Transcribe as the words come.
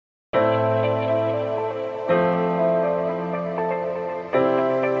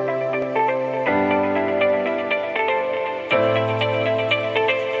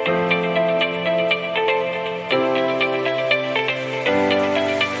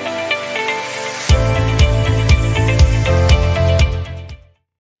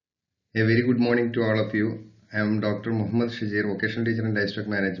A very good morning to all of you. I am Dr. Muhammad Shajir, Vocational Teacher in Livestock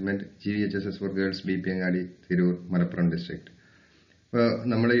Management, GVHSS for Girls, BPangadi, Thirur, Malappuram District.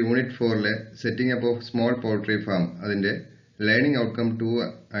 നമ്മുടെ unit 4-ലെ setting up of small poultry farm അതിൻ്റെ learning outcome 2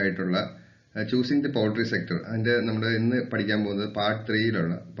 ആയിട്ടുള്ള choosing the poultry sector അതിൻ്റെ നമ്മൾ ഇന്ന് പഠിക്കാൻ പോകുന്നത് part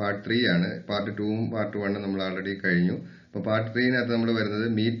 3-ലുള്ള part 3 ആണ്. Part 2ഉം part 1ഉം നമ്മൾ ഓൾറെഡി കഴിഞ്ഞു. അപ്പോൾ പാർട്ട് 3-നകത്ത് നമ്മൾ വരുന്നത്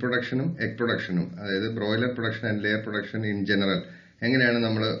മീറ്റ് പ്രൊഡക്ഷനും എഗ് പ്രൊഡക്ഷനും, അതായത് broiler production and layer production in general എങ്ങനെയാണ്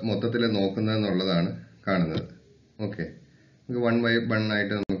നമ്മൾ മൊത്തത്തിൽ നോക്കുന്നത് എന്നുള്ളതാണ് കാണുന്നത്. ഓക്കെ, നമുക്ക് 1 by 1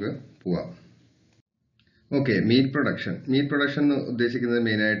 ആയിട്ട് നമുക്ക് പോവാം. ഓക്കെ, മീറ്റ് പ്രൊഡക്ഷൻ എന്ന് ഉദ്ദേശിക്കുന്നത്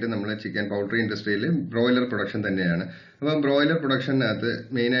മെയിനായിട്ട് നമ്മൾ ചിക്കൻ പൗൾട്രി ഇൻഡസ്ട്രിയിൽ ബ്രോയിലർ പ്രൊഡക്ഷൻ തന്നെയാണ്. അപ്പം ബ്രോയിലർ പ്രൊഡക്ഷനകത്ത്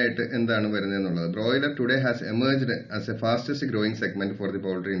മെയിനായിട്ട് എന്താണ് വരുന്നത് എന്നുള്ളത്, broiler today has emerged as A fastest growing segment for the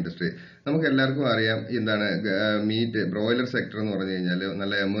poultry industry. നമുക്ക് എല്ലാവർക്കും അറിയാം എന്താണ് മീറ്റ് ബ്രോയിലർ സെക്ടർ എന്ന് പറഞ്ഞു കഴിഞ്ഞാൽ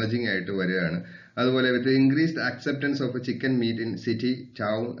നല്ല എമേർജിംഗ് ആയിട്ട് വരികയാണ്. അതുപോലെ വിത്ത് increased acceptance of chicken meet in city,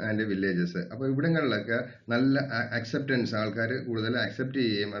 town and villages. അപ്പോൾ ഇവിടങ്ങളിലൊക്കെ നല്ല അക്സെപ്റ്റൻസ്, ആൾക്കാർ കൂടുതൽ അക്സെപ്റ്റ്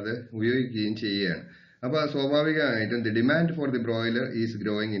ചെയ്യുകയും അത് ഉപയോഗിക്കുകയും ചെയ്യുകയാണ്. അപ്പോൾ സ്വാഭാവികമായിട്ടും the demand for the broiler is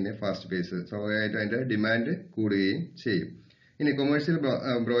growing in A fast pace. സ്വാഭാവികമായിട്ടും അതിന്റെ ഡിമാൻഡ് കൂടുകയും ചെയ്യും. ഇനി കൊമേഴ്ഷ്യൽ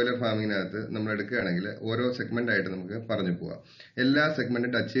ബ്രോയിലർ ഫാമിങ്ങിനകത്ത് നമ്മൾ എടുക്കുകയാണെങ്കിൽ ഓരോ സെഗ്മെന്റ് ആയിട്ട് നമുക്ക് പറഞ്ഞു പോവാം. എല്ലാ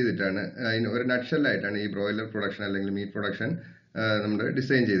സെഗ്മെന്റും ടച്ച് ചെയ്തിട്ടാണ് ഒരു നട്ട്ഷെല്ലായിട്ടാണ് ഈ ബ്രോയിലർ പ്രൊഡക്ഷൻ അല്ലെങ്കിൽ മീറ്റ് പ്രൊഡക്ഷൻ നമ്മൾ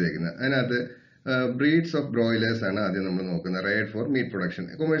ഡിസൈൻ ചെയ്തേക്കുന്നത്. അതിനകത്ത് ബ്രീഡ്സ് ഓഫ് ബ്രോയിലേഴ്സ് ആണ് ആദ്യം നമ്മൾ നോക്കുന്നത്. റെയർഡ് ഫോർ മീറ്റ് പ്രൊഡക്ഷൻ.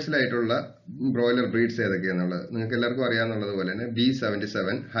 കൊമേഴ്ഷ്യൽ ആയിട്ടുള്ള ബ്രോയിലർ ബ്രീഡ്സ് ഏതൊക്കെയാണെന്നുള്ളത് നിങ്ങൾക്ക് എല്ലാവർക്കും അറിയാവുന്നത് പോലെ തന്നെ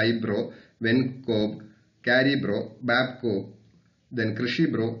B77, ഹൈബ്രോ, വെൻകോബ്, കാരിബ്രോ, ബാബ്കോ, ദെൻ കൃഷി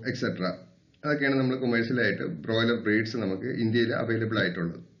ബ്രോ എക്സെട്ര. അതൊക്കെയാണ് നമ്മൾ കൊമേഴ്ഷ്യലായിട്ട് ബ്രോയിലർ ബ്രീഡ്സ് നമുക്ക് ഇന്ത്യയിൽ അവൈലബിൾ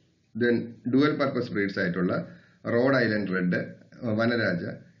ആയിട്ടുള്ളത്. ദെൻ ഡുവൽ പർപ്പസ് ബ്രീഡ്സ് ആയിട്ടുള്ള റോഡ് ഐലൻഡ് റെഡ്, വനരാജ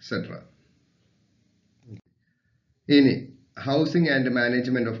എക്സെട്ര. ഇനി housing and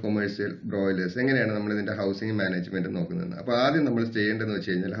management of commercial ബ്രോയിലേഴ്സ്, എങ്ങനെയാണ് നമ്മൾ ഇതിന്റെ ഹൗസിംഗ് മാനേജ്മെന്റ് നോക്കുന്നത്. അപ്പോൾ ആദ്യം നമ്മൾ ചെയ്യേണ്ടതെന്ന്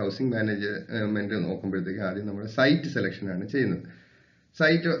വെച്ച് കഴിഞ്ഞാൽ ഹൗസിംഗ് മാനേജ്മെന്റ് നോക്കുമ്പോഴത്തേക്ക് ആദ്യം നമ്മൾ സൈറ്റ് സെലക്ഷൻ ആണ് ചെയ്യുന്നത്.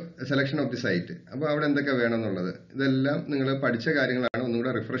 Site selection of the site. അപ്പോൾ അവിടെ എന്തൊക്കെ വേണമെന്നുള്ളത് ഇതെല്ലാം നിങ്ങൾ പഠിച്ച കാര്യങ്ങളാണ്,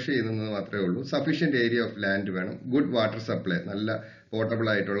 ഒന്നുകൂടെ റിഫ്രഷ് ചെയ്യുന്നത് മാത്രമേ ഉള്ളൂ. സഫീഷ്യന്റ് ഏരിയ ഓഫ് ലാൻഡ് വേണം, ഗുഡ് വാട്ടർ സപ്ലൈ, നല്ല പോർട്ടബിൾ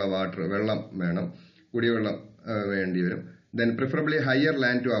ആയിട്ടുള്ള വെള്ളം വേണം, കുടിവെള്ളം വേണ്ടി വരും. Then preferably higher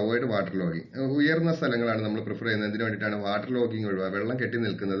land to avoid water logging. ഉയർന്ന സ്ഥലങ്ങളാണ് നമ്മൾ പ്രിഫർ ചെയ്യുന്നത്. ഇതിന് വേണ്ടിയിട്ടാണ് വാട്ടർ ലോഗിങ് വെള്ളം കെട്ടി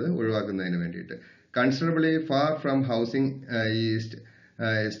നിൽക്കുന്നത് ഒഴിവാക്കുന്നതിന് വേണ്ടിയിട്ട്. Considerably far from housing east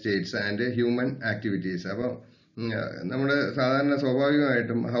estates and human activities. അപ്പോൾ നമ്മുടെ സാധാരണ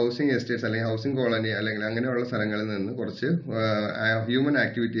സ്വാഭാവികമായിട്ടും ഹൗസിംഗ് എസ്റ്റേറ്റ്സ് അല്ലെങ്കിൽ ഹൗസിംഗ് കോളനി അല്ലെങ്കിൽ അങ്ങനെയുള്ള സ്ഥലങ്ങളിൽ നിന്ന് കുറച്ച് ഹ്യൂമൻ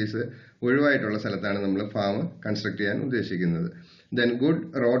ആക്ടിവിറ്റീസ് ഒഴിവായിട്ടുള്ള സ്ഥലത്താണ് നമ്മൾ ഫാം കൺസ്ട്രക്ട് ചെയ്യാൻ ഉദ്ദേശിക്കുന്നത്. Then good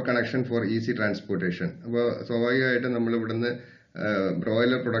road connection four easy transportation. അപ്പോൾ സ്വാഭാവികമായിട്ടും നമ്മൾ ഇവിടുന്ന്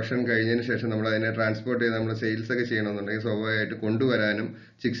ബ്രോയിലർ പ്രൊഡക്ഷൻ കഴിഞ്ഞതിന് ശേഷം നമ്മൾ അതിനെ ട്രാൻസ്പോർട്ട് ചെയ്ത് നമ്മൾ സെയിൽസ് ഒക്കെ ചെയ്യണമെന്നുണ്ടെങ്കിൽ സ്വാഭാവികമായിട്ട് കൊണ്ടുവരാനും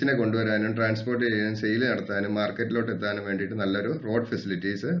ചിക്സിനെ കൊണ്ടുവരാനും ട്രാൻസ്പോർട്ട് ചെയ്യാനും സെയിൽ നടത്താനും മാർക്കറ്റിലോട്ട് എത്താനും വേണ്ടിയിട്ട് നല്ലൊരു റോഡ്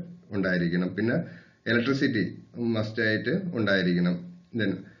ഫെസിലിറ്റീസ് ഉണ്ടായിരിക്കണം. പിന്നെ ഇലക്ട്രിസിറ്റി മസ്റ്റ് ആയിട്ട് ഉണ്ടായിരിക്കണം.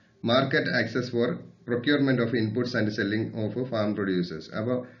 Then market access for procurement of inputs and selling of farm producers.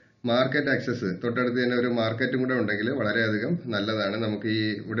 അപ്പോൾ മാർക്കറ്റ് ആക്സസ് തൊട്ടടുത്ത് തന്നെ ഒരു മാർക്കറ്റും കൂടെ ഉണ്ടെങ്കിൽ വളരെയധികം നല്ലതാണ്. നമുക്ക് ഈ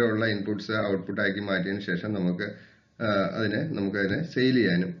ഇവിടെയുള്ള ഇൻപുട്സ് ഔട്ട്പുട്ട് ആക്കി മാറ്റിയതിന് ശേഷം നമുക്കതിനെ സെയിൽ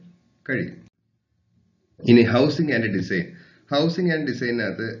ചെയ്യാനും കഴിയും. ഇനി housing and design. Housing and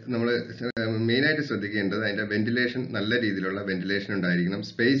ഡിസൈനകത്ത് നമ്മൾ മെയിനായിട്ട് ശ്രദ്ധിക്കേണ്ടത് അതിന്റെ വെന്റിലേഷൻ, നല്ല രീതിയിലുള്ള വെന്റിലേഷൻ ഉണ്ടായിരിക്കണം.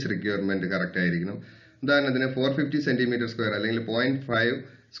 സ്പേസ് റിക്വയർമെന്റ് കറക്റ്റ് ആയിരിക്കണം. ഉദാഹരണത്തിന് 450 സെന്റിമീറ്റർ സ്ക്വയർ അല്ലെങ്കിൽ 0.5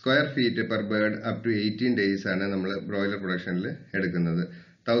 square feet per bird up to 18 days ആണ് നമ്മൾ ബ്രോയിലർ പ്രൊഡക്ഷനിൽ എടുക്കുന്നത്.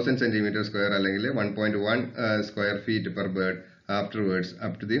 1000 സെന്റിമീറ്റർ സ്ക്വയർ അല്ലെങ്കിൽ 1.1 square feet per bird afterwards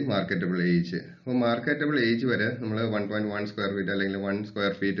up to the marketable age. അപ്പോൾ മാർക്കറ്റബിൾ ഏജ് വരെ നമ്മൾ 1.1 സ്ക്വയർ ഫീറ്റ് അല്ലെങ്കിൽ 1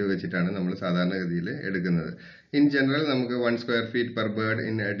 സ്ക്വയർ ഫീറ്റ് വെച്ചിട്ടാണ് നമ്മൾ സാധാരണഗതിയിൽ എടുക്കുന്നത്. ഇൻ ജനറൽ നമുക്ക് 1 square feet per bird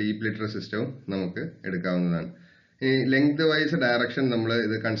in deep litre സിസ്റ്റവും നമുക്ക് എടുക്കാവുന്നതാണ്. ഈ ലെങ്ത് വൈസ് ഡയറക്ഷൻ നമ്മൾ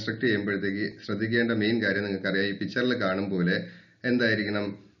ഇത് കൺസ്ട്രക്ട് ചെയ്യുമ്പോഴത്തേക്ക് ശ്രദ്ധിക്കേണ്ട മെയിൻ കാര്യം നിങ്ങൾക്കറിയാം, ഈ പിക്ചറിൽ കാണും പോലെ എന്തായിരിക്കണം,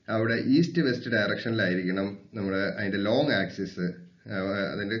 അവിടെ ഈസ്റ്റ് വെസ്റ്റ് ഡയറക്ഷനിലായിരിക്കണം അതിന്റെ ലോങ് ആക്സിസ്,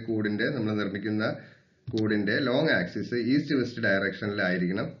 അതിന്റെ നമ്മൾ നിർമ്മിക്കുന്ന കൂടിന്റെ ലോങ് ആക്സിസ് ഈസ്റ്റ് വെസ്റ്റ്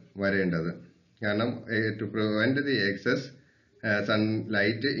ഡയറക്ഷനിലായിരിക്കണം വരേണ്ടത്. കാരണം to prevent the excess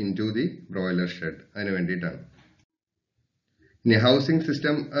sunlight in to the broiler shed, അതിന് വേണ്ടിയിട്ടാണ്. ഇനി ഹൗസിംഗ്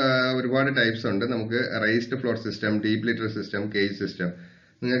സിസ്റ്റം ഒരുപാട് ടൈപ്സ് ഉണ്ട്. നമുക്ക് raised floor system, deep litre system, cage system.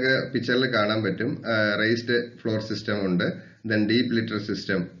 നിങ്ങൾക്ക് പിക്ചറിൽ കാണാൻ പറ്റും. റൈസ്ഡ് ഫ്ലോർ സിസ്റ്റം ഉണ്ട്, ദെൻ ഡീപ് ലിറ്റർ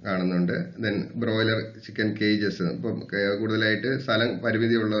സിസ്റ്റം കാണുന്നുണ്ട്, ദെൻ ബ്രോയിലർ ചിക്കൻ കേജസ്. ഇപ്പം കൂടുതലായിട്ട് സ്ഥലം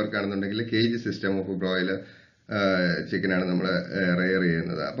പരിമിതി ഉള്ളവർക്കാണെന്നുണ്ടെങ്കിൽ കേജ് സിസ്റ്റം ഓഫ് ബ്രോയിലർ ചിക്കനാണ് നമ്മൾ റെയർ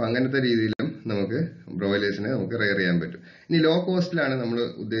ചെയ്യുന്നത്. അപ്പം അങ്ങനത്തെ രീതിയിലും നമുക്ക് ബ്രോയിലേഴ്സിനെ നമുക്ക് റെയർ ചെയ്യാൻ പറ്റും. ഇനി ലോ കോസ്റ്റിലാണ് നമ്മൾ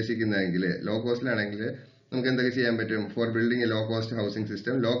ഉദ്ദേശിക്കുന്നതെങ്കിൽ, ലോ കോസ്റ്റിലാണെങ്കിൽ നമുക്ക് എന്തൊക്കെ ചെയ്യാൻ പറ്റും? For building A low cost housing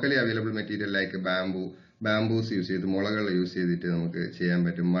system, locally available material like bamboo, bamboos use ചെയ്ത് മുളകൾ യൂസ് ചെയ്തിട്ട് നമുക്ക് ചെയ്യാൻ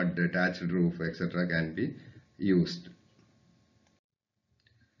പറ്റും. Mud, ടാച്ച്ഡ് roof etcetera can be used.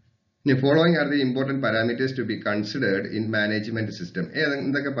 The following are the important parameters to be considered in management system.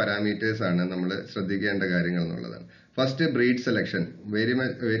 എന്തൊക്കെ parameters ആണ് നമ്മൾ ശ്രദ്ധിക്കേണ്ട കാര്യങ്ങൾ എന്നുള്ളതാണ്. First, breed selection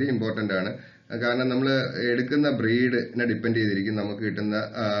very important ആണ്. കാരണം നമ്മൾ എടുക്കുന്ന ബ്രീഡിനെ ഡിപ്പെൻഡ് ചെയ്തിരിക്കും നമുക്ക് കിട്ടുന്ന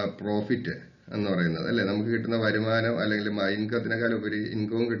പ്രോഫിറ്റ് എന്ന് പറയുന്നത്, അല്ലെ? നമുക്ക് കിട്ടുന്ന വരുമാനം അല്ലെങ്കിൽ ഇൻകത്തിനേക്കാൾ ഉപരി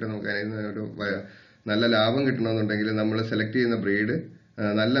ഇൻകവും കിട്ടും. നമുക്ക് അതിന് ഒരു നല്ല ലാഭം കിട്ടണമെന്നുണ്ടെങ്കിൽ നമ്മൾ സെലക്ട് ചെയ്യുന്ന ബ്രീഡ്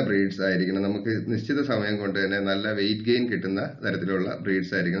നല്ല ബ്രീഡ്സ് ആയിരിക്കണം. നമുക്ക് നിശ്ചിത സമയം കൊണ്ട് തന്നെ നല്ല വെയിറ്റ് ഗെയിൻ കിട്ടുന്ന തരത്തിലുള്ള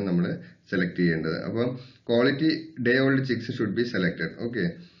ബ്രീഡ്സ് ആയിരിക്കണം നമ്മൾ സെലക്ട് ചെയ്യേണ്ടത്. അപ്പം quality day old chicks should be selected. Okay.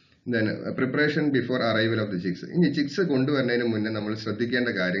 Then preparation before arrival of the chicks. ഇനി ചിക്സ് കൊണ്ടുവരുന്നതിന് മുന്നേ നമ്മൾ ശ്രദ്ധിക്കേണ്ട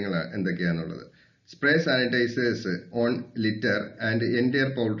കാര്യങ്ങൾ എന്തൊക്കെയാണെന്നുള്ളത്. Spray sanitisers on litre and entire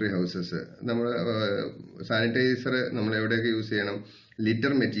poultry houses. നമ്മൾ സാനിറ്റൈസർ നമ്മൾ എവിടെയൊക്കെ യൂസ് ചെയ്യണം?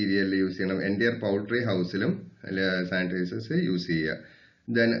 ലിറ്റർ മെറ്റീരിയലിൽ യൂസ് ചെയ്യണം. എൻറ്റയർ പൗൾട്രി ഹൗസിലും സാനിറ്റൈസേഴ്സ് യൂസ് ചെയ്യുക.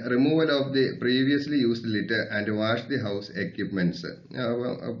 Then removal of the previously used litter and wash the house equipments.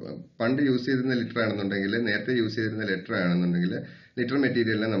 പണ്ട് യൂസ് ചെയ്തിരുന്ന ലിറ്റർ ആണെന്നുണ്ടെങ്കിൽ, നേരത്തെ യൂസ് ചെയ്തിരുന്ന ലിറ്റർ ആണെന്നുണ്ടെങ്കിൽ ലിറ്റർ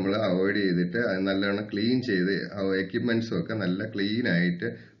മെറ്റീരിയലിനെ നമ്മൾ അവോയ്ഡ് ചെയ്തിട്ട് നല്ലോണം ക്ലീൻ ചെയ്ത് എക്യുപ്മെന്റ്സും ഒക്കെ നല്ല ക്ലീൻ ആയിട്ട്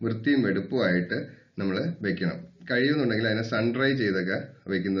വൃത്തിയും വെടുപ്പുമായിട്ട് നമ്മൾ വെക്കണം. കഴിയുന്നുണ്ടെങ്കിൽ അതിനെ സൺഡ്രൈ ചെയ്തൊക്കെ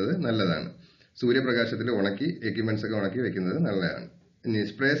വെക്കുന്നത് നല്ലതാണ്. സൂര്യപ്രകാശത്തിൽ ഉണക്കി എക്യുപ്മെന്റ്സ് ഒക്കെ ഉണക്കി വെക്കുന്നത് നല്ലതാണ്. ഇനി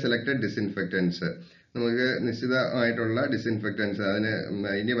സ്പ്രേ സെലക്ടഡ് ഡിസിൻഫെക്റ്റൻസ്. നമുക്ക് നിശ്ചിതമായിട്ടുള്ള ഡിസിൻഫെക്റ്റൻസ്, അതിന്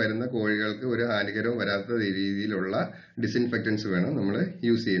ഇനി വരുന്ന കോഴികൾക്ക് ഒരു ഹാനികരവും വരാത്ത രീതിയിലുള്ള ഡിസിൻഫെക്റ്റൻസ് വേണം നമ്മൾ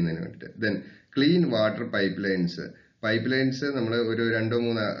യൂസ് ചെയ്യുന്നതിന് വേണ്ടിയിട്ട്. Then clean water pipe lines നമ്മൾ ഒരു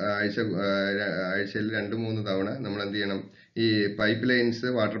 2-3 ആഴ്ചയിൽ 2-3 തവണ നമ്മൾ എന്ത് ചെയ്യണം? ഈ pipe lines,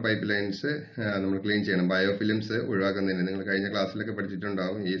 water pipe lines നമ്മൾ ക്ലീൻ ചെയ്യണം. ബയോഫിലിംസ് ഒഴിവാക്കുന്നതിന് നിങ്ങൾ കഴിഞ്ഞ ക്ലാസ്സിലൊക്കെ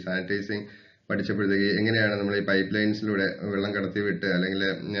പഠിച്ചിട്ടുണ്ടാവും. ഈ സാനിറ്റൈസിങ് പഠിച്ചപ്പോഴത്തേക്ക് എങ്ങനെയാണ് നമ്മൾ ഈ പൈപ്പ് ലൈൻസിലൂടെ വെള്ളം കടത്തി വിട്ട് അല്ലെങ്കിൽ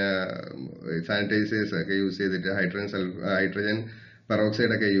സാനിറ്റൈസേഴ്സ് ഒക്കെ യൂസ് ചെയ്തിട്ട് ഹൈഡ്രജൻ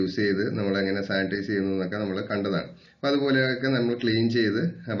പെറോക്സൈഡ് ഒക്കെ യൂസ് ചെയ്ത് നമ്മൾ എങ്ങനെ സാനിറ്റൈസ് ചെയ്യുന്നു എന്നൊക്കെ നമ്മൾ കണ്ടതാണ്. അപ്പൊ അതുപോലെയൊക്കെ നമ്മൾ ക്ലീൻ ചെയ്ത്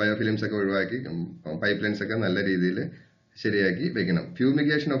ബയോഫിലിംസ് ഒക്കെ ഒഴിവാക്കി പൈപ്പ് ലൈൻസ് ഒക്കെ നല്ല രീതിയിൽ ശരിയാക്കി വെക്കണം.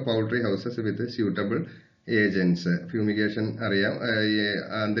 Fumigation of poultry houses with suitable agents. Fumigation അറിയാം, ഈ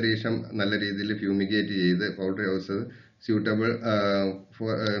അന്തരീക്ഷം നല്ല രീതിയിൽ ഫ്യൂമിഗേറ്റ് ചെയ്ത് poultry house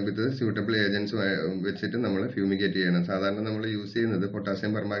with suitable agents വെച്ചിട്ട് നമ്മൾ ഫ്യൂമിഗേറ്റ് ചെയ്യണം. സാധാരണ നമ്മൾ യൂസ് ചെയ്യുന്നത്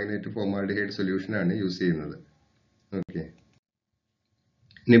പൊട്ടാസ്യം പെർമാംഗനേറ്റ് ഫോർമാൽഡിഹൈഡ് സൊല്യൂഷൻ ആണ് യൂസ് ചെയ്യുന്നത്. ഓക്കെ.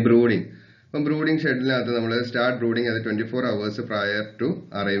 ഇനി ബ്രൂഡിംഗ്. അപ്പം ബ്രൂഡിംഗ് ഷെഡിനകത്ത് നമ്മൾ സ്റ്റാർട്ട് ബ്രൂഡിംഗ് അത് 24 hours prior to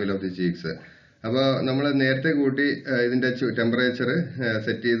arrival of the cheeks. അപ്പോൾ നമ്മൾ നേരത്തെ കൂട്ടി ഇതിന്റെ ടെമ്പറേച്ചർ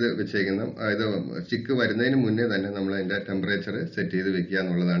സെറ്റ് ചെയ്ത് വെച്ചേക്കുന്ന, അതായത് ചിക്ക് വരുന്നതിന് മുന്നേ തന്നെ നമ്മൾ അതിന്റെ ടെമ്പറേച്ചർ സെറ്റ് ചെയ്ത് വെക്കുക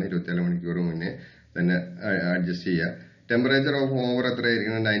എന്നുള്ളതാണ്. 24 മണിക്കൂർ മുന്നേ തന്നെ അഡ്ജസ്റ്റ് ചെയ്യുക. Temperature of over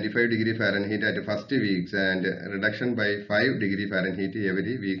 95 degree Fahrenheit at first weeks and reduction by 5 degree Fahrenheit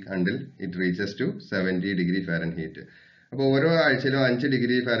every week until it reaches to 70 degree Fahrenheit. അപ്പോൾ ഓരോ ആഴ്ചയിലും 5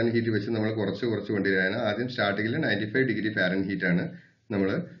 ഡിഗ്രി ഫാരൻഹീറ്റ് വെച്ച് നമ്മൾ കുറച്ച് കൊണ്ടുവരികയാണ്. ആദ്യം സ്റ്റാർട്ടിങ്ങിൽ 95 ഡിഗ്രി ഫാരൻഹീറ്റ് ആണ് നമ്മൾ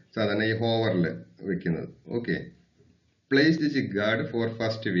സാധാരണ ഈ ഹോവറിൽ വെക്കുന്നത്. Okay. Place the chick guard for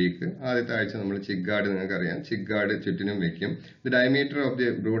first week. ആദ്യത്തെ ആഴ്ച നമ്മൾ ചിക്ക് ഗാർഡ് നിങ്ങൾക്കറിയാം, ചിക്ക് ഗാർഡ് ചുറ്റിനും വെക്കും. The diameter of the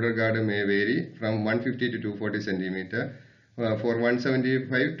brooder guard may vary from 150 to 240 centimetre four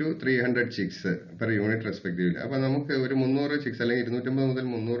 175 to 300 chicks per unit respectively. അപ്പൊ നമുക്ക് ഒരു 300 ചിക്സ് അല്ലെങ്കിൽ 250 മുതൽ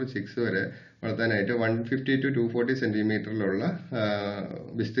 300 ചിക്സ് വരെ വളർത്താനായിട്ട് 150 to 240 സെന്റിമീറ്ററിലുള്ള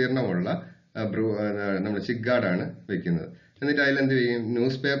വിസ്തീർണമുള്ള നമ്മൾ ചിക്ക് ഗാർഡാണ് വെക്കുന്നത്. എന്നിട്ട് അതിൽ എന്ത് ചെയ്യും?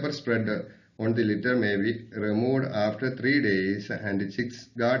 News paper spread on the litter may be removed after 3 days and chicks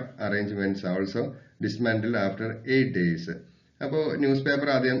guard arrangements also dismantled after 8 days. അപ്പോൾ ന്യൂസ് പേപ്പർ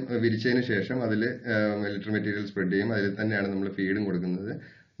ആദ്യം വിരിച്ചതിന് ശേഷം അതിൽ ലിറ്റർ മെറ്റീരിയൽ സ്പ്രെഡ് ചെയ്യും. അതിൽ തന്നെയാണ് നമ്മൾ ഫീഡും കൊടുക്കുന്നത്.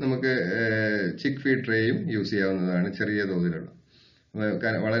 നമുക്ക് ചിക്ക് ഫീഡ് ട്രേയും യൂസ് ചെയ്യാവുന്നതാണ്. ചെറിയ തോതിലുള്ള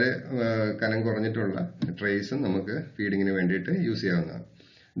വളരെ കനം കുറഞ്ഞിട്ടുള്ള ട്രേസും നമുക്ക് ഫീഡിങ്ങിന് വേണ്ടിയിട്ട് യൂസ് ചെയ്യാവുന്നതാണ്.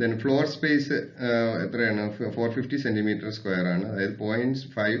 ദെൻ ഫ്ലോർ സ്പേസ് എത്രയാണ്? 450 സെന്റിമീറ്റർ സ്ക്വയർ ആണ്. അതായത്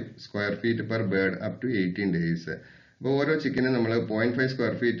 0.5 square feet per bird up to 18 days. അപ്പോൾ ഓരോ ചിക്കന് നമ്മൾ 0.5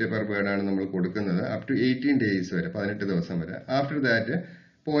 സ്ക്വയർ ഫീറ്റ് പെർ ബേർഡ് ആണ് നമ്മൾ കൊടുക്കുന്നത് അപ് ടു 18 ഡേയ്സ് വരെ, 18 ദിവസം വരെ. After that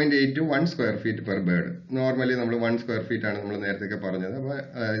 0.8 to 1 square feet per bird. Normally നമ്മൾ 1 സ്ക്വയർ ഫീറ്റ് ആണ് നമ്മൾ നേരത്തെ പറഞ്ഞത്. അപ്പോൾ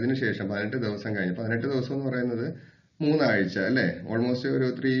ഇതിന് ശേഷം 18 ദിവസം കഴിഞ്ഞ്, 18 ദിവസം എന്ന് പറയുന്നത് 3 ആഴ്ച അല്ലേ? ഓൾമോസ്റ്റ് ഒരു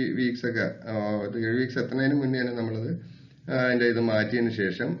 3 വീക്സ് ഒക്കെ, 3 വീക്സ് എത്തുന്നതിന് മുന്നെയാണ് നമ്മളത് അതിന്റെ ഇത് മാറ്റിയതിന്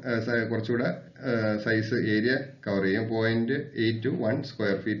ശേഷം കുറച്ചുകൂടെ സൈസ് ഏരിയ കവർ ചെയ്യും. 0.8 to 1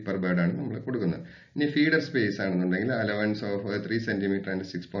 square feet per bird ആണ് നമ്മൾ കൊടുക്കുന്നത്. ഇനി ഫീഡർ സ്പേസ് ആണെന്നുണ്ടെങ്കിൽ allowance of 3 centimetre and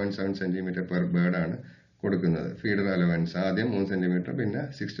 6.7 centimetre per bird ആണ് കൊടുക്കുന്നത്. ഫീഡർ അലവൻസ് ആദ്യം 3 സെന്റിമീറ്റർ പിന്നെ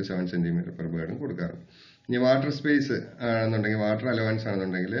 6 to 7 സെന്റിമീറ്റർ പെർ ബേർഡും കൊടുക്കാറുണ്ട്. ഇനി വാട്ടർ സ്പേസ് ആണെന്നുണ്ടെങ്കിൽ, വാട്ടർ അലവൻസ്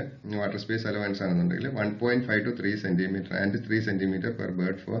ആണെന്നുണ്ടെങ്കിൽ, വാട്ടർ സ്പേസ് അലവൻസ് ആണെന്നുണ്ടെങ്കിൽ 1.5 to 3 centimetre and 3 centimetre per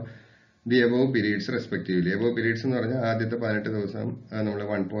bird for the above periods respectively. Above periods എന്ന് പറഞ്ഞാൽ ആദ്യത്തെ 18 ദിവസം നമ്മൾ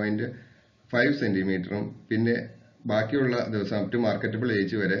 1.5 സെന്റിമീറ്ററും പിന്നെ ബാക്കിയുള്ള ദിവസം അപ് ടു മാർക്കറ്റബിൾ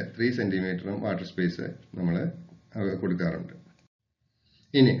ഏജ് വരെ 3 സെന്റിമീറ്ററും വാട്ടർ സ്പേസ് നമ്മൾ കൊടുക്കാറുണ്ട്.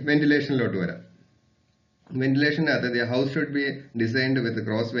 ഇനി വെന്റിലേഷനിലോട്ട് വരാം. വെന്റിലേഷനകത്ത് the house should be designed with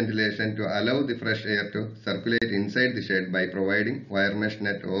cross ventilation to allow the fresh air to circulate inside the shed by providing wire mesh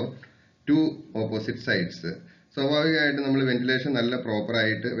net or 2 opposite sides. സ്വാഭാവികമായിട്ട് നമ്മൾ ventilation നല്ല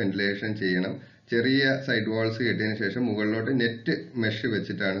പ്രോപ്പറായിട്ട് ventilation ചെയ്യണം. ചെറിയ സൈഡ് വാൾസ് കെട്ടിയതിനു ശേഷം മുകളിലോട്ട് നെറ്റ് മെഷ്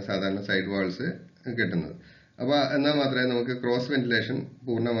വെച്ചിട്ടാണ് സാധാരണ സൈഡ് വാൾസ് കെട്ടുന്നത്. അപ്പോൾ എന്നാൽ മാത്രമേ നമുക്ക് ക്രോസ് വെന്റിലേഷൻ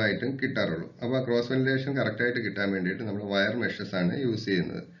പൂർണ്ണമായിട്ടും കിട്ടാറുള്ളൂ. അപ്പോൾ ക്രോസ് വെന്റിലേഷൻ കറക്റ്റായിട്ട് കിട്ടാൻ വേണ്ടിയിട്ട് നമ്മൾ വയർ മെഷസ് ആണ് യൂസ്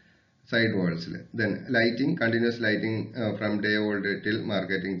ചെയ്യുന്നത് side വാൾസിൽ. Then lighting, continuous lighting from day old till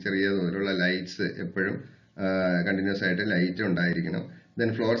marketing. ചെറിയ തോതിലുള്ള ലൈറ്റ്സ് എപ്പോഴും കണ്ടിന്യൂസ് ആയിട്ട് ലൈറ്റ് ഉണ്ടായിരിക്കണം.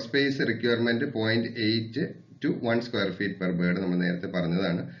 Then floor space requirement 0.8 to 1 square feet per bird നമ്മൾ നേരത്തെ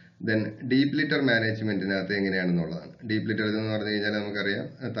പറഞ്ഞതാണ്. Then deep litre മാനേജ്മെന്റിനകത്ത് എങ്ങനെയാണെന്നുള്ളതാണ്. Deep litre എന്ന് പറഞ്ഞു കഴിഞ്ഞാൽ നമുക്കറിയാം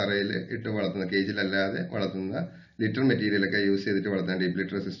തറയിൽ ഇട്ട് വളർത്തുന്ന, കേജിലല്ലാതെ വളർത്തുന്ന ലിറ്റർ മെറ്റീരിയലൊക്കെ യൂസ് ചെയ്തിട്ട് വളർത്തുന്ന deep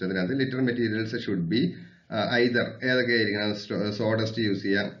litre സിസ്റ്റത്തിനകത്ത് litre materials should be either ഏതൊക്കെ ആയിരിക്കണം, സോഡസ്റ്റ് യൂസ്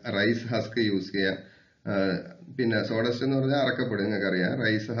ചെയ്യാം, റൈസ് ഹസ്ക് യൂസ് ചെയ്യാം. പിന്നെ സോഡസ്റ്റ് എന്ന് പറഞ്ഞാൽ അറക്കപ്പൊടി, നിങ്ങൾക്കറിയാം.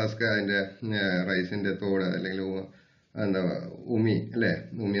 റൈസ് ഹസ്ക് അതിന്റെ റൈസിന്റെ തോട് അല്ലെങ്കിൽ എന്താ ഉമി അല്ലെ,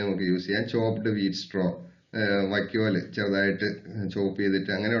 ഉമി നമുക്ക് യൂസ് ചെയ്യാം. ചോപ്ഡ് വീറ്റ് സ്ട്രോ, വൈക്കോല് ചെറുതായിട്ട് ചോപ്പ്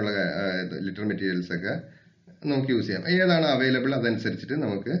ചെയ്തിട്ട് അങ്ങനെയുള്ള ലിറ്റർ മെറ്റീരിയൽസ് ഒക്കെ നമുക്ക് യൂസ് ചെയ്യാം. ഏതാണ് അവൈലബിൾ അതനുസരിച്ചിട്ട്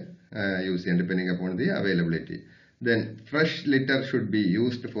നമുക്ക് യൂസ് ചെയ്യാം, depending upon the availability. Then fresh litter should be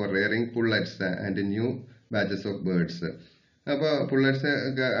used for rearing pullets and new batches of birds. അപ്പോൾ പുള്ളറ്റ്സ്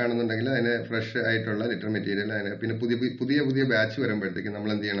ഒക്കെ ആണെന്നുണ്ടെങ്കിൽ അതിന് ഫ്രഷ് ആയിട്ടുള്ള ലിറ്റർ മെറ്റീരിയൽ, അതിന് പിന്നെ പുതിയ ബാച്ച് വരുമ്പോഴത്തേക്ക് നമ്മൾ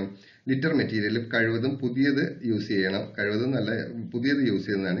എന്ത് ചെയ്യണം, ലിറ്റർ മെറ്റീരിയൽ കഴിവതും പുതിയത് യൂസ് ചെയ്യണം. കഴിവതും നല്ല പുതിയത് യൂസ്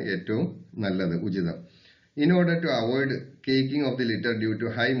ചെയ്യുന്നതാണ് ഏറ്റവും നല്ലത്, ഉചിതം. In order to avoid caking of the litter due to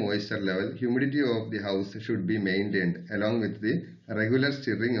high moisture level, humidity of the house should be maintained along with the regular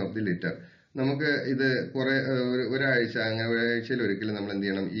stirring of the litter. നമുക്ക് ഇത് ഒരാഴ്ച അങ്ങനെ ഒരാഴ്ചയിൽ ഒരിക്കലും നമ്മൾ എന്ത്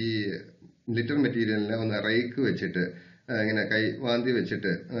ചെയ്യണം, ഈ ലിറ്റർ മെറ്റീരിയലിനെ ഒന്ന് റേക്ക് വെച്ചിട്ട് ഇങ്ങനെ കൈ വാന്തി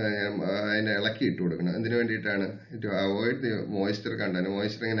വെച്ചിട്ട് അതിനെ ഇളക്കി ഇട്ട് കൊടുക്കണം. എന്തിനു വേണ്ടിയിട്ടാണ്? To avoid the moisture content.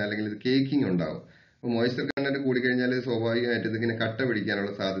 Moisture ഇങ്ങനെ അല്ലെങ്കിൽ ഇത് കേക്കിംഗ് ഉണ്ടാവും. അപ്പോൾ മോയ്സ്ചർ കണ്ടന്റ് കൂടിക്കഴിഞ്ഞാൽ സ്വാഭാവികമായിട്ട് ഇതിങ്ങനെ കട്ട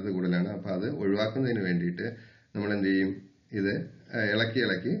പിടിക്കാനുള്ള സാധ്യത കൂടുതലാണ്. അപ്പോൾ അത് ഒഴിവാക്കുന്നതിന് വേണ്ടിയിട്ട് നമ്മൾ എന്ത് ചെയ്യും, ഇത് ഇളക്കി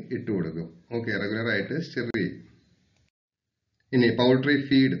ഇട്ട് കൊടുക്കും. ഓക്കെ, റെഗുലറായിട്ട് സ്റ്റിർ ചെയ്യും. ഇനി പൗൾട്രി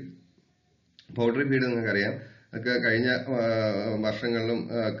ഫീഡ് നിങ്ങൾക്കറിയാം, ഒക്കെ കഴിഞ്ഞ വർഷങ്ങളിലും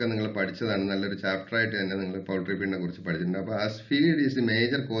ഒക്കെ നിങ്ങൾ പഠിച്ചതാണ്. നല്ലൊരു ചാപ്റ്റർ ആയിട്ട് തന്നെ നിങ്ങൾ പൗൾട്രി ഫീഡിനെ കുറിച്ച് പഠിച്ചിട്ടുണ്ട്. അപ്പോൾ ആ feed is the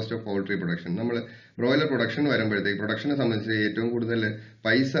major cost of poultry production. നമ്മൾ ബ്രോയിലർ പ്രൊഡക്ഷൻ വരുമ്പോഴത്തേക്ക്, പ്രൊഡക്ഷനെ സംബന്ധിച്ച് ഏറ്റവും കൂടുതൽ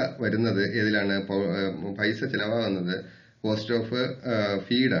പൈസ വരുന്നത് ഏതിലാണ്? പൈസ ചിലവാകുന്നത് കോസ്റ്റ് ഓഫ്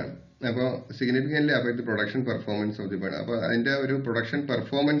ഫീഡാണ്. അപ്പോൾ significantly affect production performance of the bird. അപ്പോൾ അതിന്റെ ഒരു പ്രൊഡക്ഷൻ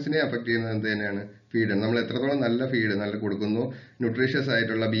പെർഫോമൻസിനെ അഫക്ട് ചെയ്യുന്നത് എന്ത് തന്നെയാണ്? ഫീഡ്. നമ്മൾ എത്രത്തോളം നല്ല ഫീഡ് കൊടുക്കുന്നു, ന്യൂട്രീഷ്യസ്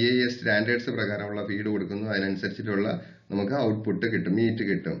ആയിട്ടുള്ള BIS സ്റ്റാൻഡേർഡ്സ് പ്രകാരമുള്ള ഫീഡ് കൊടുക്കുന്നു, അതിനനുസരിച്ചിട്ടുള്ള നമുക്ക് ഔട്ട്പുട്ട് കിട്ടും, മീറ്റ്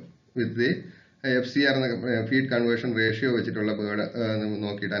കിട്ടും. With the FCR feed conversion ratio വെച്ചിട്ടുള്ള ബേർഡ്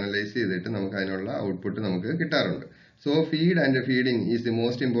നോക്കിയിട്ട് അനലൈസ് ചെയ്തിട്ട് നമുക്ക് അതിനുള്ള ഔട്ട്പുട്ട് നമുക്ക് കിട്ടാറുണ്ട്. So feed and feeding is the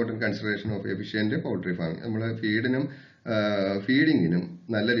most important consideration of efficient poultry farming. നമ്മൾ ഫീഡിങ്ങിനും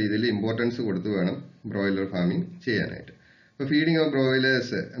നല്ല രീതിയിൽ ഇമ്പോർട്ടൻസ് കൊടുത്ത് വേണം ബ്രോയിലർ ഫാമിംഗ് ചെയ്യാനായിട്ട്. അപ്പോൾ feeding of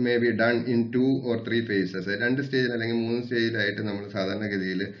ബ്രോയിലേഴ്സ് may be done in 2 or 3 phases. 2 സ്റ്റേജിൽ അല്ലെങ്കിൽ 3 സ്റ്റേജിലായിട്ട് നമ്മൾ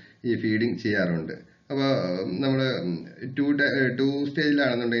സാധാരണഗതിയിൽ ഈ ഫീഡിംഗ് ചെയ്യാറുണ്ട്. അപ്പോൾ നമ്മൾ 2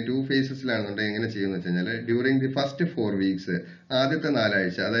 സ്റ്റേജിലാണെന്നുണ്ടെങ്കിൽ 2 ഫേസസിലാണെന്നുണ്ടെങ്കിൽ എങ്ങനെ ചെയ്യുമെന്ന് വെച്ച് കഴിഞ്ഞാൽ, ഡ്യൂറിംഗ് ദി ഫസ്റ്റ് 4 വീക്സ്, ആദ്യത്തെ 4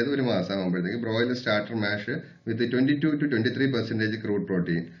 ആഴ്ച, അതായത് ഒരു മാസം ആകുമ്പോഴത്തേക്ക് ബ്രോയിലർ സ്റ്റാർട്ടർ മാഷ് വിത്ത് 22 to 23% ക്രൂഡ്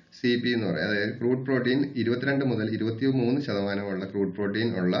പ്രോട്ടീൻ, CP എന്ന് പറയും. അതായത് ക്രൂഡ് പ്രോട്ടീൻ 22 മുതൽ 23% ക്രൂഡ് പ്രോട്ടീൻ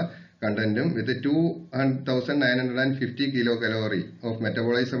ഉള്ള കണ്ടന്റും വിത്ത് 2950 kilo calorie of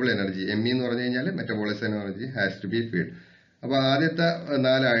മെറ്റബോളൈസബിൾ energy. ME എന്ന് പറഞ്ഞു കഴിഞ്ഞാൽ മെറ്റബോളൈസബിൾ energy has to B feed. അപ്പോൾ ആദ്യത്തെ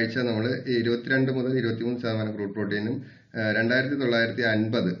 4 ആഴ്ച നമ്മൾ 22 മുതൽ 23% ക്രൂഡ് പ്രോട്ടീനും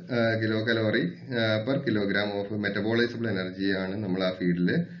 2950 kilo calorie per kilogram of മെറ്റബോളൈസബിൾ എനർജിയാണ് നമ്മൾ ആ ഫീഡിൽ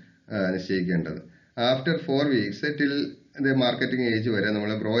നിശ്ചയിക്കേണ്ടത്. After 4 weeks till the marketing age വരെ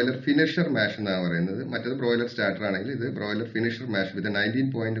നമ്മൾ ബ്രോയിലർ ഫിനിഷർ മാഷ് എന്നാണ് പറയുന്നത്. മറ്റേത് ബ്രോയിലർ സ്റ്റാർട്ടർ ആണെങ്കിൽ ഇത് ബ്രോയിലർ ഫിനിഷർ മാഷ് വിത്ത്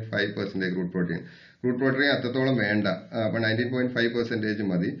 19.5% ക്രൂഡ് പ്രോട്ടീൻ അത്രത്തോളം വേണ്ട. അപ്പോൾ 19.5%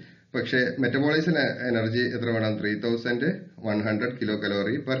 മതി. പക്ഷേ മെറ്റബോളൈസബിൾ എനർജി എത്ര വേണം? 3100 kilo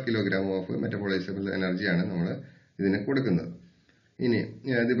calorie per kilogram of മെറ്റബോളൈസബിൾ എനർജിയാണ് നമ്മൾ ഇതിന് കൊടുക്കുന്നത്. ഇനി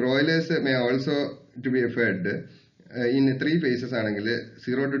the ബ്രോയിലേഴ്സ് may also to B fed in 3 phases ആണെങ്കിൽ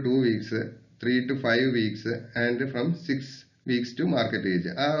 0 to 2 weeks, 3 to 5 weeks and from 6 weeks to market age.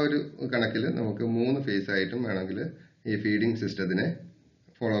 ആ ഒരു കണക്കിൽ നമുക്ക് 3 phase ആയിട്ടും വേണമെങ്കിൽ ഈ ഫീഡിംഗ് സിസ്റ്റത്തിനെ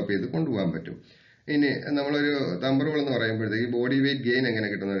ഫോളോ അപ്പ് ചെയ്ത് കൊണ്ടുപോകാൻ പറ്റും. ഇനി നമ്മളൊരു തമ്പ് റൂൾ എന്ന് പറയുമ്പോഴത്തേക്ക് ബോഡി വെയിറ്റ് ഗെയിൻ എങ്ങനെ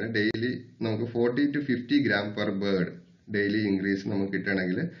കിട്ടുന്നത് ഡെയിലി നമുക്ക് 40 to 50 gram per bird daily increase നമുക്ക്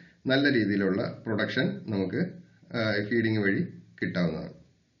കിട്ടണമെങ്കിൽ നല്ല രീതിയിലുള്ള പ്രൊഡക്ഷൻ നമുക്ക് ഫീഡിങ് വഴി കിട്ടാവുന്നതാണ്.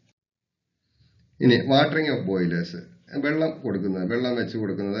 ഇനി വാട്ടറിങ് ഓഫ് ബോയിലേഴ്സ്, വെള്ളം വെച്ച്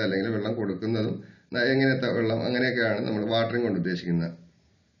കൊടുക്കുന്നത് അല്ലെങ്കിൽ വെള്ളം കൊടുക്കുന്നതും എങ്ങനത്തെ വെള്ളം അങ്ങനെയൊക്കെയാണ് നമ്മൾ വാട്ടറിങ് കൊണ്ട് ഉദ്ദേശിക്കുന്നത്.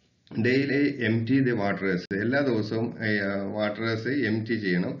 ഡെയിലി എംറ്റി ദി വാട്ടറേഴ്സ്, എല്ലാ ദിവസവും വാട്ടറേഴ്സ് എംറ്റി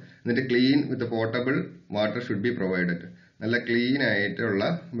ചെയ്യണം. എന്നിട്ട് clean with portable water should be provided, നല്ല ക്ലീൻ ആയിട്ടുള്ള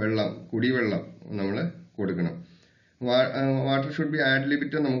കുടിവെള്ളം നമ്മൾ കൊടുക്കണം. Water should be add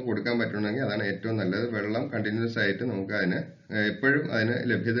limit നമുക്ക് കൊടുക്കാൻ പറ്റണമെങ്കിൽ അതാണ് ഏറ്റവും നല്ലത്. വെള്ളം കണ്ടിന്യൂസ് ആയിട്ട് നമുക്ക് എപ്പോഴും അതിന്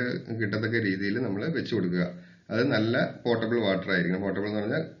ലഭ്യത കിട്ടത്തക്ക രീതിയിൽ നമ്മൾ വെച്ച് കൊടുക്കുക. അത് നല്ല പോർട്ടബിൾ വാട്ടർ ആയിരിക്കണം. പോർട്ടബിൾ എന്ന്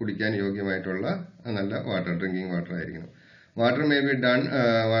പറഞ്ഞാൽ കുടിക്കാൻ യോഗ്യമായിട്ടുള്ള നല്ല വാട്ടർ, ഡ്രിങ്കിങ് വാട്ടർ ആയിരിക്കണം. Water may be done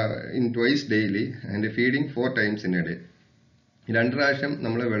in twice daily and feeding 4 times in a day. 2 പ്രാവശ്യം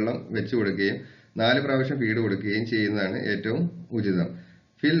നമ്മൾ വെള്ളം വെച്ച് കൊടുക്കുകയും 4 പ്രാവശ്യം ഫീഡ് കൊടുക്കുകയും ചെയ്യുന്നതാണ് ഏറ്റവും ഉചിതം.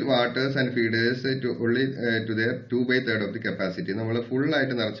 ഫിൽ waters and feeders only to their 2/3 of the capacity. നമ്മൾ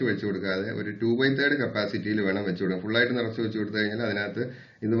ഫുള്ളായിട്ട് നിറച്ച് വെച്ച് കൊടുക്കാതെ ഒരു 2/3 കപ്പാസിറ്റിയിൽ വേണം വെച്ച് കൊടുക്കാം. ഫുള്ളായിട്ട് നിറച്ച് വെച്ച് കൊടുത്തു കഴിഞ്ഞാൽ അതിനകത്ത്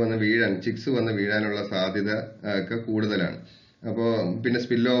ചിക്സ് വന്ന് വീഴാനുള്ള സാധ്യത ഒക്കെ കൂടുതലാണ്. അപ്പോൾ പിന്നെ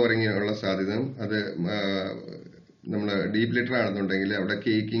സ്പിൽ ഓവറിങ്ങുള്ള സാധ്യതയും അത് നമ്മൾ ഡീപ്പ് ലിറ്റർ ആണെന്നുണ്ടെങ്കിൽ അവിടെ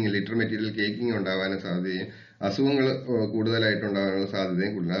ലിറ്റർ മെറ്റീരിയൽ കേക്കിംഗ് ഉണ്ടാവാനും സാധ്യതയും അസുഖങ്ങൾ കൂടുതലായിട്ടുണ്ടാകാനുള്ള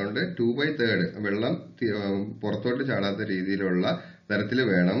സാധ്യതയും കൂടുതൽ. അതുകൊണ്ട് 2/3 വെള്ളം പുറത്തോട്ട് ചാടാത്ത രീതിയിലുള്ള തരത്തിൽ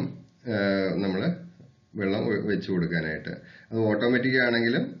വേണം നമ്മൾ വെള്ളം വെച്ച് കൊടുക്കാനായിട്ട്. അത് ഓട്ടോമാറ്റിക്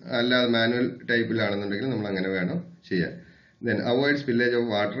ആണെങ്കിലും അല്ലാതെ മാനുവൽ ടൈപ്പിലാണെന്നുണ്ടെങ്കിലും നമ്മൾ അങ്ങനെ വേണം ചെയ്യാൻ. Then avoid spillage of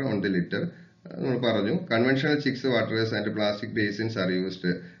water on the litre. നമ്മൾ പറഞ്ഞു conventional chicks waters and plastic basins are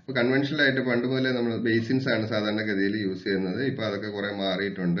used. ഇപ്പോൾ കൺവെൻഷണൽ ആയിട്ട് പണ്ട് മുതലേ നമ്മൾ ബേസിൻസ് ആണ് സാധാരണഗതിയിൽ യൂസ് ചെയ്യുന്നത്. ഇപ്പോൾ അതൊക്കെ കുറെ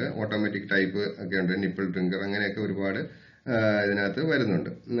മാറിയിട്ടുണ്ട്. ഓട്ടോമാറ്റിക് ടൈപ്പ് ഒക്കെ ഉണ്ട്, നിപ്പിൾ ഡ്രിങ്കർ അങ്ങനെയൊക്കെ ഒരുപാട് ഇതിനകത്ത്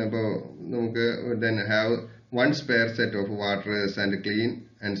വരുന്നുണ്ട്. അപ്പോൾ നമുക്ക് then have 1 spare set of waterers and clean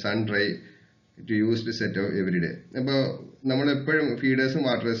and sun dry to use the set of every day. അപ്പോൾ നമ്മൾ എപ്പോഴും ഫീഡേഴ്സും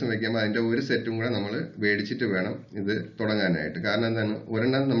വാട്ടറേഴ്സും വെക്കുമ്പോൾ അതിന്റെ ഒരു സെറ്റും കൂടെ നമ്മൾ മേടിച്ചിട്ട് വേണം ഇത് തുടങ്ങാനായിട്ട്. കാരണം എന്താണ്,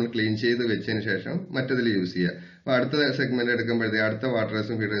 ഒരെണ്ണം നമ്മൾ ക്ലീൻ ചെയ്ത് വെച്ചതിന് ശേഷം മറ്റതിൽ യൂസ് ചെയ്യുക. അപ്പോൾ അടുത്ത സെഗ്മെന്റ് എടുക്കുമ്പോഴത്തേക്ക് അടുത്ത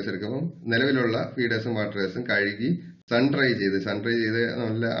വാട്ടറേഴ്സും ഫീഡേഴ്സും എടുക്കുമ്പോൾ നിലവിലുള്ള ഫീഡേഴ്സും വാട്ടറേഴ്സും കഴുകി സൺ ഡ്രൈ ചെയ്ത്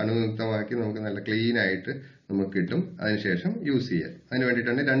നല്ല അണുമുക്തമാക്കി നമുക്ക് നല്ല ക്ലീൻ ആയിട്ട് നമുക്ക് കിട്ടും. അതിനുശേഷം യൂസ് ചെയ്യുക. അതിന്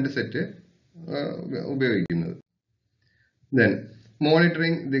വേണ്ടിയിട്ടാണ് 2 സെറ്റ് ഉപയോഗിക്കുന്നത്. Then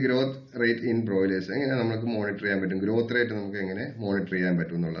monitoring the growth rate in ബ്രോയിലേഴ്സ്. എങ്ങനെ നമുക്ക് മോണിറ്റർ ചെയ്യാൻ പറ്റും, ഗ്രോത്ത് റേറ്റ് നമുക്ക് എങ്ങനെ മോണിറ്റർ ചെയ്യാൻ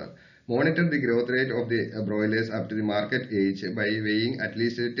പറ്റും എന്നുള്ളതാണ്. Monitor the growth rate of the ബ്രോയിലേഴ്സ് up to the market age by weighing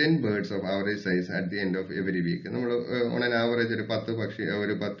at least 10 birds of average size at the end of every week. നമ്മൾ ഓൺ ആൻ ആവറേജ് ഒരു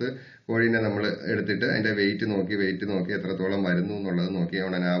 10 കോഴീനെ നമ്മൾ എടുത്തിട്ട് അതിന്റെ വെയിറ്റ് നോക്കി എത്രത്തോളം വരുന്നു എന്നുള്ളത് നോക്കി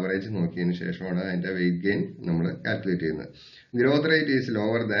ഓൺ ആൻ ആവറേജ് നോക്കിയതിന് ശേഷമാണ് അതിന്റെ വെയിറ്റ് ഗെയിൻ നമ്മൾ കാൽക്കുലേറ്റ് ചെയ്യുന്നത്. Growth rate is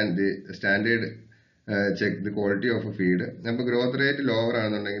lower than the standard check the quality of feed. അപ്പോൾ ഗ്രോത്ത് റേറ്റ് ലോവർ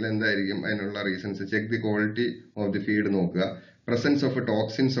ആണെന്നുണ്ടെങ്കിൽ എന്തായിരിക്കും അതിനുള്ള reasons? Check the quality of the feed നോക്കുക. പ്രസൻസ് ഓഫ്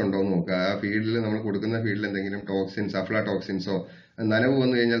ടോക്സിൻസ് ഉണ്ടോ എന്ന് നോക്കുക. ആ ഫീഡിൽ നമ്മൾ കൊടുക്കുന്ന ഫീഡിൽ എന്തെങ്കിലും ടോക്സിൻസ്, അഫ്ലാടോക്സിൻസോ, നനവ്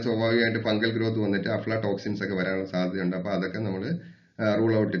വന്നു കഴിഞ്ഞാൽ സ്വാഭാവികമായിട്ട് ഫംഗൽ ഗ്രോത്ത് വന്നിട്ട് അഫ്ലാടോക്സിൻസ് ഒക്കെ വരാനുള്ള സാധ്യതയുണ്ട്. അപ്പോൾ അതൊക്കെ നമ്മൾ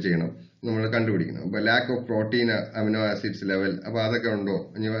റൂൾ ഔട്ട് ചെയ്യണം, നമ്മൾ കണ്ടുപിടിക്കണം. അപ്പോൾ lack of protein, amino acids level, അപ്പോൾ അതൊക്കെ ഉണ്ടോ?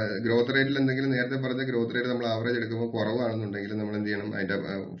 ഇനി ഗ്രോത്ത് റേറ്റിൽ എന്തെങ്കിലും നേരത്തെ പറഞ്ഞ ഗ്രോത്ത് റേറ്റ് നമ്മൾ ആവറേജ് എടുക്കുമ്പോൾ കുറവാണെന്നുണ്ടെങ്കിൽ നമ്മൾ എന്ത് ചെയ്യണം? അതിന്റെ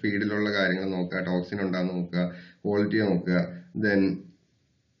ഫീഡിലുള്ള കാര്യങ്ങൾ നോക്കുക, ടോക്സിൻ ഉണ്ടാകുന്ന നോക്കുക, ക്വാളിറ്റി നോക്കുക. Then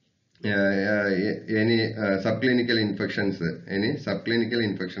any sub clinical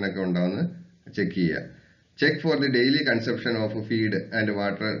infection ഒക്കെ ഉണ്ടാവുന്ന ചെക്ക് ചെയ്യുക. Check for the daily consumption of feed and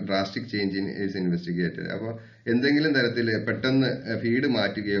water drastic change in is investigated. അപ്പോൾ എന്തെങ്കിലും തരത്തിൽ പെട്ടെന്ന് ഫീഡ്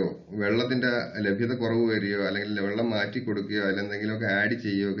മാറ്റുകയോ വെള്ളത്തിന്റെ ലഭ്യത കുറവ് വരികയോ അല്ലെങ്കിൽ വെള്ളം മാറ്റി കൊടുക്കുകയോ അതിലെന്തെങ്കിലുമൊക്കെ ആഡ്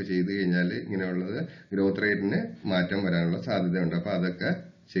ചെയ്യുകയോ ഒക്കെ ചെയ്തു കഴിഞ്ഞാൽ ഇങ്ങനെയുള്ളത് ഗ്രോത്ത് റേറ്റിന് മാറ്റം വരാനുള്ള സാധ്യതയുണ്ട്. അപ്പോൾ അതൊക്കെ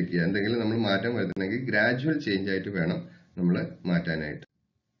ചെക്ക് ചെയ്യുക. എന്തെങ്കിലും നമ്മൾ മാറ്റം വരുത്തണമെങ്കിൽ ഗ്രാജുവൽ ചേഞ്ച് ആയിട്ട് വേണം നമ്മൾ മാറ്റാനായിട്ട്.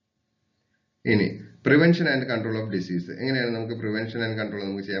 ഇനി prevention and control of disease. എങ്ങനെയാണ് നമുക്ക് പ്രിവെൻഷൻ ആൻഡ് കൺട്രോൾ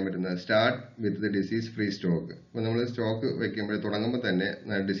നമുക്ക് ചെയ്യാൻ പറ്റുന്നത്? Start with the disease free stock. അപ്പോൾ നമ്മൾ സ്റ്റോക്ക് വെക്കുമ്പോൾ തുടങ്ങുമ്പോൾ തന്നെ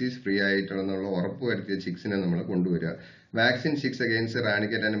ഡിസീസ് ഫ്രീ ആയിട്ടുള്ള ഉറപ്പ് വരുത്തിയ ചിക്സിനെ നമ്മൾ കൊണ്ടുവരിക. Vaccine chicks against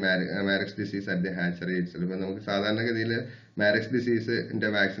റാണിക്കറ്റ് and മാരക്സ് disease at the hatchery itself. ഇപ്പോൾ നമുക്ക് സാധാരണഗതിയിൽ മാരക്സ് ഡിസീസിന്റെ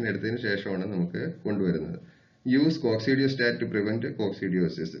വാക്സിൻ എടുത്തതിന് ശേഷമാണ് നമുക്ക് കൊണ്ടുവരുന്നത്. Use കോക്സിഡിയോസ്റ്റാറ്റ് to prevent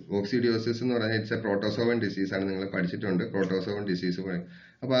coccidiosis. Coccidiosis എന്ന് പറഞ്ഞാൽ ഇറ്റ്സ് എ പ്രോട്ടോസോവൻ ഡിസീസ് ആണ്, നിങ്ങൾ പഠിച്ചിട്ടുണ്ട്. പ്രോട്ടോസോവൻ ഡിസീസ് പറയും.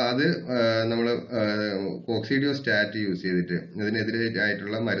 അപ്പൊ അത് നമ്മൾ കോക്സിഡിയോസ്റ്റാറ്റ് യൂസ് ചെയ്തിട്ട്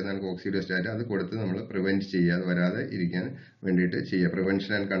ഇതിനെതിരായിട്ടുള്ള മരുന്നാണ് കോക്സിഡിയോസ്റ്റാറ്റ്. അത് കൊടുത്ത് നമ്മൾ പ്രിവെന്റ് ചെയ്യുക, അത് വരാതെ ഇരിക്കാൻ വേണ്ടിയിട്ട് ചെയ്യുക.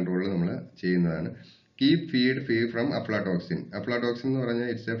 പ്രിവെൻഷൻ ആൻഡ് കൺട്രോൾ നമ്മൾ ചെയ്യുന്നതാണ്. Keep feed free from aflatoxin. Aflatoxin എന്ന് പറഞ്ഞാൽ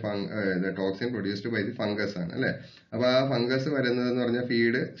it's A toxin produced by the fungus ആണ്, അല്ലെ? അപ്പൊ ആ ഫംഗസ് വരുന്നതെന്ന് പറഞ്ഞാൽ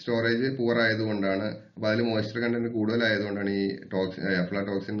ഫീഡ് സ്റ്റോറേജ് പൂർ ആയതുകൊണ്ടാണ്. അപ്പൊ അതിൽ മോയ്സ്ചർ കണ്ടന്റ് കൂടുതലായതുകൊണ്ടാണ് ഈ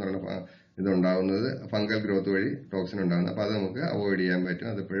അഫ്ലാടോക്സിൻ എന്ന് പറയുന്ന ഇതുണ്ടാവുന്നത് ഫംഗൽ ഗ്രോത്ത് വഴി ടോക്സിൻ ഉണ്ടാകുന്നത്. അപ്പോൾ അത് നമുക്ക് അവോയ്ഡ് ചെയ്യാൻ പറ്റും.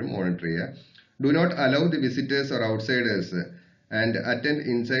 അതെപ്പോഴും മോണിറ്റർ ചെയ്യുക. Do not allow the visitors or outsiders and attend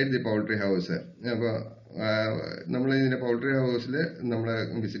inside the poultry house. അപ്പോൾ നമ്മൾ ഇതിന്റെ പൗൾട്രി ഹൗസിൽ നമ്മളെ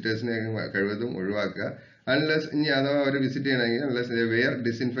വിസിറ്റേഴ്സിനെ കഴിവതും ഒഴിവാക്കുക. അൺലെസ് ഇനി അഥവാ അവർ വിസിറ്റ് ചെയ്യണമെങ്കിൽ unless wear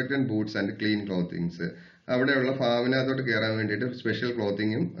ഡിസ്ഇൻഫെക്റ്റഡ് boots and clean clothings. അവിടെയുള്ള ഫാമിനകത്തോട്ട് കയറാൻ വേണ്ടിയിട്ട് സ്പെഷ്യൽ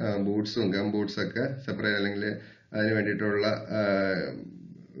ക്ലോത്തിങ്ങും ബൂട്ട്സും ഗം ബൂട്ട്സ് ഒക്കെ സെപ്പറേറ്റ്, അല്ലെങ്കിൽ അതിന് വേണ്ടിയിട്ടുള്ള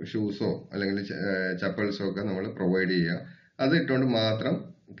ഷൂസോ അല്ലെങ്കിൽ ചപ്പൽസോ ഒക്കെ നമ്മൾ പ്രൊവൈഡ് ചെയ്യുക. അത് ഇട്ടുകൊണ്ട് മാത്രം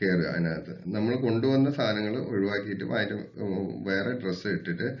കയറുക. അതിനകത്ത് നമ്മൾ കൊണ്ടുവന്ന സാധനങ്ങൾ ഒഴിവാക്കിയിട്ട് അതിൻ്റെ വേറെ ഡ്രസ്സ്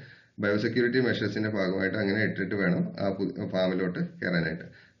ഇട്ടിട്ട് ബയോസെക്യൂരിറ്റി മെഷേഴ്സിന്റെ ഭാഗമായിട്ട് അങ്ങനെ ഇട്ടിട്ട് വേണം ആ ഫാമിലോട്ട് കയറാനായിട്ട്.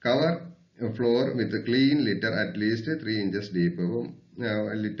 കവർ ഫ്ലോർ വിത്ത് clean litre at least 3 inches deep. അപ്പം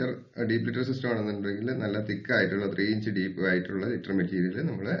ഡീപ്പ് ലിറ്റർ സിസ്റ്റം ആണെന്നുണ്ടെങ്കിൽ നല്ല തിക്കായിട്ടുള്ള 3 inch ഡീപ്പ് ആയിട്ടുള്ള ലിറ്റർ മെറ്റീരിയൽ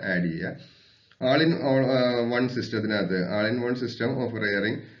നമ്മൾ ആഡ് ചെയ്യുക. ആൾ in one സിസ്റ്റത്തിനകത്ത് all in one system of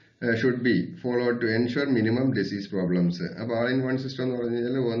rearing should be followed to ensure minimum disease problems. അപ്പോൾ ആൾ in one system എന്ന് പറഞ്ഞു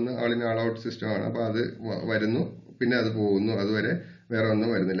കഴിഞ്ഞാൽ ഒന്ന് ആൾ ഇൻ ആൾ ഔട്ട് സിസ്റ്റമാണ്. അപ്പോൾ അത് വരുന്നു, പിന്നെ അത് പോകുന്നു, അതുവരെ വേറെ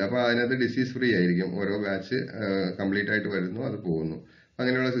ഒന്നും വരുന്നില്ല. അപ്പോൾ അതിനകത്ത് ഡിസീസ് ഫ്രീ ആയിരിക്കും. ഓരോ ബാച്ച് കംപ്ലീറ്റ് ആയിട്ട് വരുന്നു, അത് പോകുന്നു.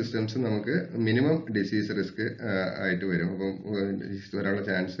 അങ്ങനെയുള്ള സിസ്റ്റംസ് നമുക്ക് മിനിമം ഡിസീസ് റിസ്ക് ആയിട്ട് വരും. അപ്പം ഡിസീസ് വരാനുള്ള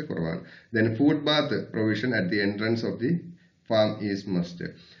ചാൻസ് കുറവാണ്. Then food Baat provision at the entrance of the farm is must.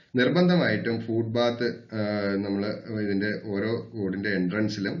 നിർബന്ധമായിട്ടും ഫുഡ് ബാത്ത് നമ്മൾ ഇതിന്റെ ഓരോ കൂടിന്റെ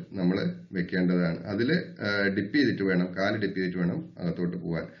എൻട്രൻസിലും നമ്മൾ വെക്കേണ്ടതാണ്. അതിൽ ഡിപ്പ് ചെയ്തിട്ട് വേണം, കാല് ഡിപ്പ് ചെയ്തിട്ട് വേണം അകത്തോട്ട്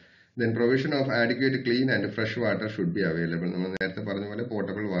പോകാൻ. Then provision of adequate clean and fresh water should be available. നമ്മൾ നേരത്തെ പറഞ്ഞ പോലെ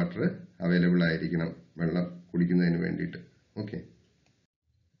പോർട്ടബിൾ വാട്ടർ അവൈലബിൾ ആയിരിക്കണം വെള്ളം കുടിക്കുന്നതിന് വേണ്ടിയിട്ട്. ഓക്കെ,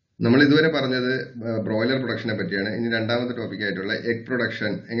 നമ്മൾ ഇതുവരെ പറഞ്ഞത് ബ്രോയിലർ പ്രൊഡക്ഷനെ പറ്റിയാണ്. ഇനി രണ്ടാമത്തെ ടോപ്പിക് ആയിട്ടുള്ള എഗ്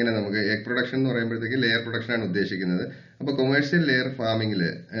പ്രൊഡക്ഷൻ. എങ്ങനെ നമുക്ക് എഗ് പ്രൊഡക്ഷൻ എന്ന് പറയുമ്പോഴത്തേക്ക് ലെയർ പ്രൊഡക്ഷൻ ആണ് ഉദ്ദേശിക്കുന്നത്. അപ്പോൾ കൊമേഴ്ഷ്യൽ ലെയർ ഫാമിംഗിൽ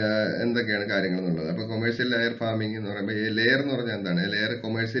എന്തൊക്കെയാണ് കാര്യങ്ങൾ എന്നുള്ളത്. അപ്പോൾ കൊമേഴ്ഷ്യൽ ലെയർ ഫാമിംഗ് എന്ന് പറയുമ്പോൾ ലെയർ എന്ന് പറഞ്ഞാൽ എന്താണ്? ലെയർ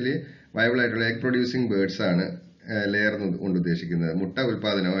കൊമേഴ്ഷ്യലി വയബിൾ ആയിട്ടുള്ള എഗ് പ്രൊഡ്യൂസിംഗ് ബേർഡ്സ് ആണ് ലെയർ കൊണ്ട് ഉദ്ദേശിക്കുന്നത്. മുട്ട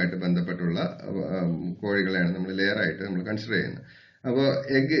ഉൽപാദനവുമായിട്ട് ബന്ധപ്പെട്ടുള്ള കോഴികളെയാണ് നമ്മൾ ലെയർ ആയിട്ട് നമ്മൾ കൺസിഡർ ചെയ്യുന്നത്. അപ്പോൾ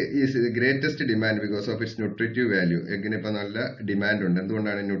egg is greatest demand because of its nutritive value. എഗ്ഗിന് ഇപ്പം നല്ല ഡിമാൻഡ് ഉണ്ട്.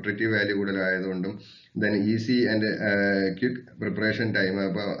 എന്തുകൊണ്ടാണ്? Nutritive value കൂടുതലായതുകൊണ്ടും then easy and quick preparation time.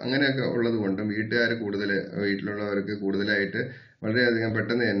 അപ്പോൾ അങ്ങനെയൊക്കെ ഉള്ളത് കൊണ്ടും വീട്ടിലുള്ളവർക്ക് കൂടുതലായിട്ട് വളരെയധികം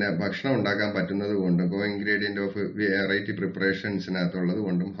പെട്ടെന്ന് തന്നെ ഭക്ഷണം ഉണ്ടാക്കാൻ പറ്റുന്നത് കൊണ്ടും ഇൻഗ്രീഡിയന്റ് ഓഫ് വെറൈറ്റി പ്രിപ്പറേഷൻസിനകത്തുള്ളത്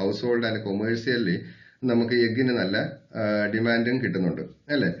കൊണ്ടും ഹൗസ് ഹോൾഡ് ആൻഡ് കൊമേഴ്സ്യലി നമുക്ക് എഗ്ഗിന് നല്ല ഡിമാൻഡും കിട്ടുന്നുണ്ട്,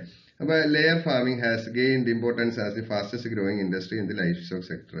 അല്ലേ? അപ്പോൾ layer farming has gained importance as the fastest growing industry in the life stock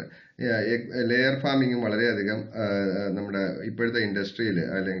sector. Layer ഫാമിംഗും വളരെയധികം നമ്മുടെ ഇപ്പോഴത്തെ ഇൻഡസ്ട്രിയിൽ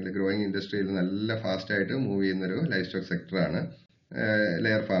അല്ലെങ്കിൽ ഗ്രോയിങ് ഇൻഡസ്ട്രിയിൽ നല്ല ഫാസ്റ്റായിട്ട് മൂവ് ചെയ്യുന്നൊരു ലൈഫ് സ്റ്റോക്ക് സെക്ടറാണ്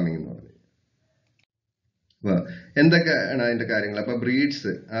ലെയർ ഫാമിംഗ് എന്ന് പറയുന്നത്. അപ്പോൾ എന്തൊക്കെയാണ് അതിന്റെ കാര്യങ്ങൾ? അപ്പോൾ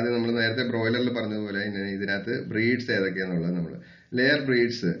ബ്രീഡ്സ് ആദ്യം നമ്മൾ നേരത്തെ ബ്രോയിലറിൽ പറഞ്ഞതുപോലെ ഇതിനകത്ത് ബ്രീഡ്സ് ഏതൊക്കെയാണെന്നുള്ളത് നമ്മൾ layer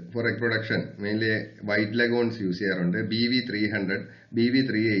breeds four egg production mainly white ലഗോൺസ് use ചെയ്യാറുണ്ട്. BV300,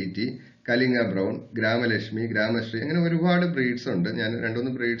 BV380, Kalinga brown, Gramalakshmi, Gramasree, അങ്ങനെ ഒരുപാട് ബ്രീഡ്സ് ഉണ്ട്. ഞാൻ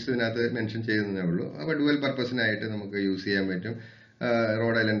 2-3 ബ്രീഡ്സ് ഇതിനകത്ത് മെൻഷൻ ചെയ്യുന്നതേ ഉള്ളൂ. അപ്പോൾ ഡുവൽ പർപ്പസിനായിട്ട് നമുക്ക് യൂസ് ചെയ്യാൻ പറ്റും.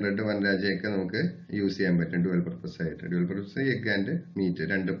 റോഡ് ഐലൻഡ് റെഡ്, വനരാജയൊക്കെ നമുക്ക് യൂസ് ചെയ്യാൻ പറ്റും ഡുവൽ പർപ്പസ് ആയിട്ട്. Dual purpose egg and meet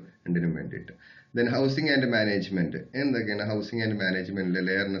രണ്ടിനും വേണ്ടിയിട്ട്. Then housing and management. എന്തൊക്കെയാണ് ഹൗസിംഗ് ആൻഡ് മാനേജ്മെന്റിൽ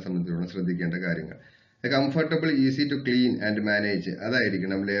ലെയറിനെ സംബന്ധിച്ചിടത്തോളം ശ്രദ്ധിക്കേണ്ട കാര്യങ്ങൾ? Comfortable, easy to clean and manage,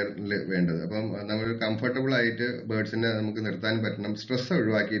 അതായിരിക്കണം ലെയറിൽ വേണ്ടത്. അപ്പം നമ്മൾ കംഫർട്ടബിൾ ആയിട്ട് ബേർഡ്സിനെ നമുക്ക് നിർത്താൻ പറ്റണം. സ്ട്രെസ്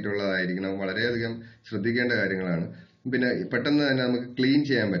ഒഴിവാക്കിയിട്ടുള്ളതായിരിക്കണം. വളരെയധികം ശ്രദ്ധിക്കേണ്ട കാര്യങ്ങളാണ്. പിന്നെ പെട്ടെന്ന് തന്നെ നമുക്ക് ക്ലീൻ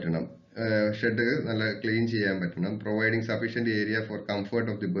ചെയ്യാൻ പറ്റണം. ഷെഡ് നല്ല ക്ലീൻ ചെയ്യാൻ പറ്റണം. Providing sufficient area four comfort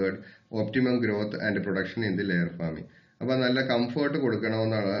of the bird, optimum growth and production in the layer farming. അപ്പൊ നല്ല കംഫർട്ട്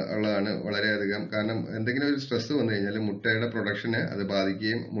കൊടുക്കണമെന്നുള്ളതാണ് വളരെയധികം. കാരണം എന്തെങ്കിലും ഒരു സ്ട്രെസ് വന്നു കഴിഞ്ഞാൽ മുട്ടയുടെ പ്രൊഡക്ഷനെ അത്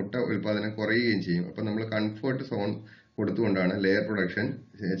ബാധിക്കുകയും മുട്ട ഉൽപാദനം കുറയുകയും ചെയ്യും. അപ്പൊ നമ്മൾ കംഫർട്ട് സോൺ കൊടുത്തുകൊണ്ടാണ് ലെയർ പ്രൊഡക്ഷൻ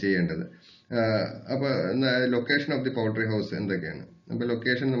ചെയ്യേണ്ടത്. അപ്പൊ location of the poultry house എന്തൊക്കെയാണ്? അപ്പൊ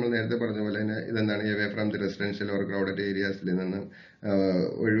ലൊക്കേഷൻ നമ്മൾ നേരത്തെ പറഞ്ഞ പോലെ തന്നെ ഇതെന്താണ്? Away from the residential or crowded ഏരിയാസിൽ നിന്ന്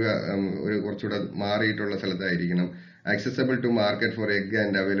ഒരു കുറച്ചുകൂടെ മാറിയിട്ടുള്ള സ്ഥലത്തായിരിക്കണം. Accessible to market four egg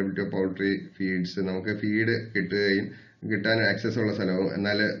and availability of poultry feeds. നമുക്ക് ഫീഡ് കിട്ടാൻ ആക്സസ് ഉള്ള സ്ഥലവും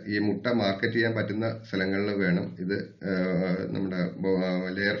എന്നാൽ ഈ മുട്ട മാർക്കറ്റ് ചെയ്യാൻ പറ്റുന്ന സ്ഥലങ്ങളിൽ വേണം ഇത് നമ്മുടെ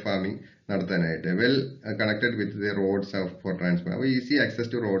ലെയർ ഫാമിംഗ് നടത്താനായിട്ട്. Well connected with the roads four transport. അപ്പോൾ ഈസി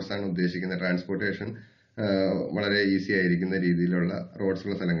ആക്സസ് ടു റോഡ്സ് ആണ് ഉദ്ദേശിക്കുന്നത്. ട്രാൻസ്പോർട്ടേഷൻ വളരെ ഈസി ആയിരിക്കുന്ന രീതിയിലുള്ള റോഡ്സ്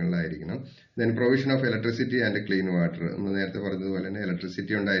ഉള്ള സ്ഥലങ്ങളിലായിരിക്കണം. Then provision of electricity and clean water. നമ്മൾ നേരത്തെ പറഞ്ഞതുപോലെ തന്നെ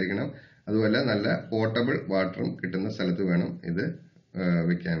ഇലക്ട്രിസിറ്റി ഉണ്ടായിരിക്കണം. അതുപോലെ നല്ല പോർട്ടബിൾ വാട്ടറും കിട്ടുന്ന സ്ഥലത്ത് വേണം ഇത്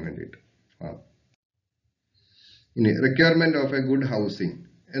വെക്കാൻ വേണ്ടിയിട്ട്. ഇനി requirement of A good housing.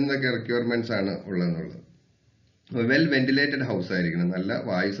 എന്തൊക്കെ റിക്വയർമെന്റ്സ് ആണ് ഉള്ളതെന്നുള്ളത്? വെൽ വെന്റിലേറ്റഡ് ഹൗസ് ആയിരിക്കണം. നല്ല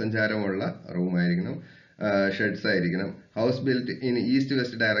വായുസഞ്ചാരമുള്ള റൂം ആയിരിക്കണം. ഷെഡ്സ് ആയിരിക്കണം. House built in east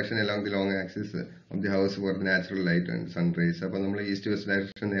west direction along the long axis of the house for the natural light and sunrise. അപ്പൊ നമ്മൾ ഈസ്റ്റ് വെസ്റ്റ്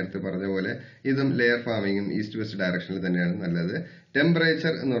ഡയറക്ഷൻ നേരത്തെ പറഞ്ഞ പോലെ ഇതും ലെയർ ഫാമിങ്ങും ഈസ്റ്റ് വെസ്റ്റ് ഡയറക്ഷനിൽ തന്നെയാണ് നല്ലത്.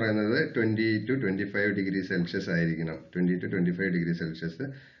 ടെമ്പറേച്ചർ എന്ന് പറയുന്നത് 20 to 25 ഡിഗ്രി സെൽഷ്യസ് ആയിരിക്കണം. 20 to 25 degree Celsius.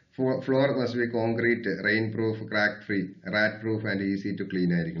 Floor must be concrete, rain proof, crack free, rat proof and easy to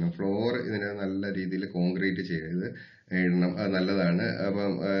clean ആയിരിക്കണം. ഫ്ലോർ ഇതിനെ നല്ല രീതിയിൽ കോൺക്രീറ്റ് ചെയ്ത് ഇടണം, അത് നല്ലതാണ്.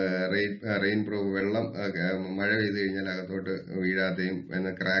 അപ്പം റെയിൻ പ്രൂഫ്, വെള്ളം മഴ പെയ്ത് കഴിഞ്ഞാൽ അകത്തോട്ട് വീഴാതെയും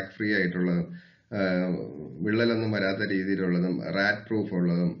ക്രാക്ക് ഫ്രീ ആയിട്ടുള്ളതും വിള്ളലൊന്നും വരാത്ത രീതിയിലുള്ളതും റാറ്റ് പ്രൂഫ്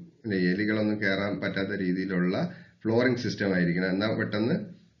ഉള്ളതും എലികളൊന്നും കയറാൻ പറ്റാത്ത രീതിയിലുള്ള ഫ്ലോറിംഗ് സിസ്റ്റം ആയിരിക്കണം. എന്നാൽ പെട്ടെന്ന്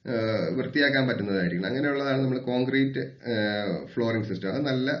വൃത്തിയാക്കാൻ പറ്റുന്നതായിരിക്കണം. അങ്ങനെയുള്ളതാണ് നമ്മൾ കോൺക്രീറ്റ് ഫ്ലോറിംഗ് സിസ്റ്റം. അത്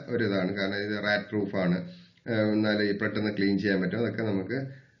നല്ല ഒരു ഇതാണ്, കാരണം ഇത് റാറ്റ് പ്രൂഫാണ്. എന്നാൽ പെട്ടെന്ന് ക്ലീൻ ചെയ്യാൻ പറ്റും, അതൊക്കെ നമുക്ക്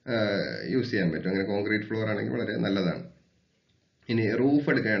യൂസ് ചെയ്യാൻ പറ്റും. അങ്ങനെ കോൺക്രീറ്റ് ഫ്ലോർ ആണെങ്കിൽ വളരെ നല്ലതാണ്. ഇനി റൂഫ്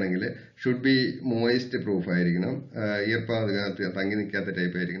എടുക്കുകയാണെങ്കിൽ ഷുഡ് ബി മോയിസ്റ്റ് പ്രൂഫ് ആയിരിക്കണം, ഈർപ്പം തങ്ങി നിൽക്കാത്ത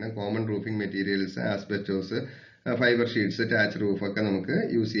ടൈപ്പ് ആയിരിക്കണം. Common roofing materials, asbestos, fibre sheets, ടാച്ച് roof ഒക്കെ നമുക്ക്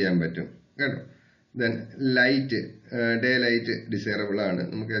യൂസ് ചെയ്യാൻ പറ്റും കേട്ടോ. Then light, day light desirable ആണ്.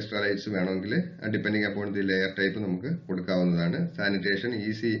 നമുക്ക് എക്സ്ട്രാ ലൈറ്റ്സ് വേണമെങ്കിൽ depending upon the layer type നമുക്ക് കൊടുക്കാവുന്നതാണ്. Sanitation,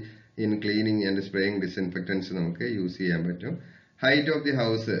 easy in cleaning and spraying ഡിസ്ഇൻഫെക്റ്റൻസ് നമുക്ക് യൂസ് ചെയ്യാൻ പറ്റും. Height of the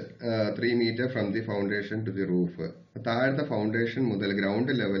house 3 metre from the foundation to the roof. താഴത്തെ ഫൗണ്ടേഷൻ മുതൽ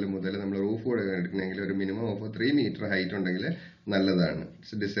ഗ്രൗണ്ട് ലെവൽ മുതൽ നമ്മൾ റൂഫ് എടുക്കണമെങ്കിൽ ഒരു മിനിമം ഓഫ് 3 മീറ്റർ ഹൈറ്റ് ഉണ്ടെങ്കിൽ നല്ലതാണ്.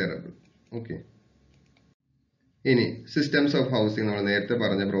 It's desirable. ഓക്കെ. ഇനി സിസ്റ്റംസ് ഓഫ് ഹൗസിംഗ് നമ്മൾ നേരത്തെ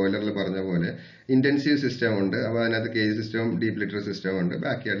പറഞ്ഞ ബ്രോയിലറിൽ പറഞ്ഞ പോലെ ഇന്റൻസീവ് സിസ്റ്റം ഉണ്ട്. അപ്പോൾ അതിനകത്ത് cage system, deep litre system ഉണ്ട്.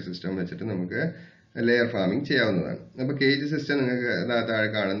 ബാക്ക്യാർഡ് സിസ്റ്റം വെച്ചിട്ട് നമുക്ക് ലെയർ ഫാമിംഗ് ചെയ്യാവുന്നതാണ്. അപ്പോൾ കേജ് സിസ്റ്റം നിങ്ങൾക്ക് താഴെ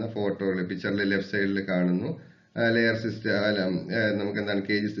കാണുന്ന ഫോട്ടോയിൽ പിക്ചറിൽ ലെഫ്റ്റ് സൈഡിൽ കാണുന്നു. ലെയർ സിസ്റ്റം നമുക്ക് എന്താണ്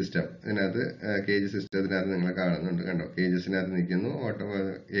കേജ് സിസ്റ്റം. ഇതിനകത്ത് കേജ് സിസ്റ്റത്തിനകത്ത് നിങ്ങൾ കാണുന്നുണ്ട്, കണ്ടോ. കേജസിനകത്ത് നിൽക്കുന്നു.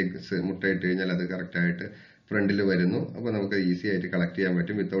 എഗ്സ് മുട്ടയിട്ട് കഴിഞ്ഞാൽ അത് കറക്റ്റായിട്ട് ഫ്രണ്ടിൽ വരുന്നു. അപ്പോൾ നമുക്ക് ഈസി ആയിട്ട് കളക്ട് ചെയ്യാൻ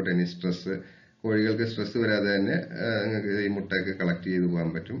പറ്റും വിത്തൗട്ട് എനി സ്ട്രെസ്. കോഴികൾക്ക് സ്ട്രെസ് വരാതെ തന്നെ നിങ്ങൾക്ക് ഈ മുട്ടയൊക്കെ കളക്ട് ചെയ്ത് പോകാൻ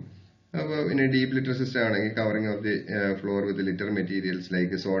പറ്റും. അപ്പോൾ പിന്നെ ഡീപ് ലിറ്റർ സിസ്റ്റം ആണെങ്കിൽ covering of the floor with litre materials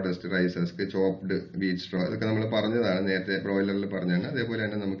like sawdust, rises, chopped wheat straw, ഇതൊക്കെ നമ്മൾ പറഞ്ഞതാണ് നേരത്തെ ബ്രോയിലറിൽ പറഞ്ഞാണ്. അതേപോലെ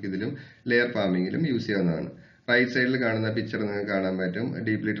തന്നെ നമുക്ക് ഇതിലും ലെയർ ഫാമിങ്ങിലും യൂസ് ചെയ്യാവുന്നതാണ്. റൈറ്റ് സൈഡിൽ കാണുന്ന പിക്ചർ നിങ്ങൾക്ക് കാണാൻ പറ്റും.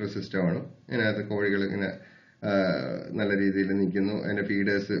 ഡീപ് ലിറ്റർ സിസ്റ്റമാണ്. ഇതിനകത്ത് കോഴികൾ ഇങ്ങനെ നല്ല രീതിയിൽ നിൽക്കുന്നു. അതിന്റെ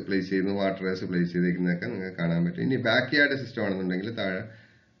ഫീഡേഴ്സ് പ്ലേസ് ചെയ്യുന്നു, വാട്ടറേഴ്സ് പ്ലേസ് ചെയ്തിരിക്കുന്നതൊക്കെ നിങ്ങൾക്ക് കാണാൻ പറ്റും. ഇനി ബാക്ക് യാർഡ് സിസ്റ്റം ആണെന്നുണ്ടെങ്കിൽ താഴെ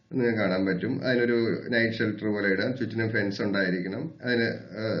നിങ്ങൾക്ക് കാണാൻ പറ്റും. അതിനൊരു നൈറ്റ് ഷെൽട്ടർ പോലെ ഇടാം. ചുറ്റിനും ഫെൻസ് ഉണ്ടായിരിക്കണം. അതിന്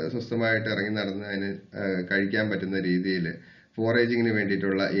സ്വസ്ഥമായിട്ട് ഇറങ്ങി നടന്ന് അതിന് കഴിക്കാൻ പറ്റുന്ന രീതിയിൽ ഫോറേജിങ്ങിന്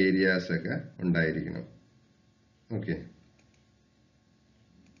വേണ്ടിയിട്ടുള്ള ഏരിയാസ് ഒക്കെ ഉണ്ടായിരിക്കണം. ഓക്കെ.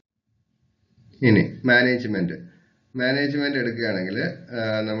 ഇനി മാനേജ്മെന്റ് എടുക്കുകയാണെങ്കിൽ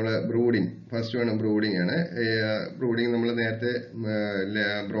നമ്മൾ ബ്രൂഡിങ്, ഫസ്റ്റ് വേണം ബ്രൂഡിങ് ആണ്. ബ്രൂഡിങ് നമ്മൾ നേരത്തെ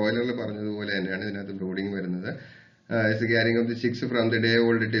ബ്രോയിലറിൽ പറഞ്ഞതുപോലെ തന്നെയാണ് ഇതിനകത്ത് ബ്രൂഡിങ് വരുന്നത്. It's carrying of the chicks from the day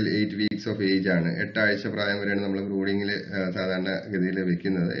old till 8 weeks of age ആണ്. 8 ആഴ്ച പ്രായം വരെയാണ് നമ്മൾ ബ്രൂഡിങ്ങിൽ സാധാരണ ഗതിയിൽ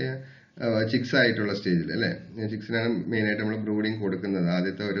വെക്കുന്നത്. ചിക്സ് ആയിട്ടുള്ള സ്റ്റേജിൽ അല്ലേ. ചിക്സിനാണ് മെയിനായിട്ട് നമ്മൾ ബ്രൂഡിങ് കൊടുക്കുന്നത്.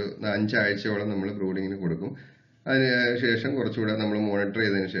 ആദ്യത്തെ ഒരു 5 ആഴ്ചയോളം നമ്മൾ ബ്രൂഡിങ്ങിന് കൊടുക്കും. അതിനുശേഷം കുറച്ചുകൂടെ നമ്മൾ മോണിറ്റർ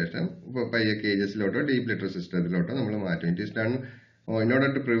ചെയ്തതിനു ശേഷം ഇപ്പോൾ പയ്യെ കേജസിലോട്ടോ ഡീപ് ലിറ്റർ സിസ്റ്റത്തിലോട്ടോ നമ്മൾ മാറ്റും. It is done in order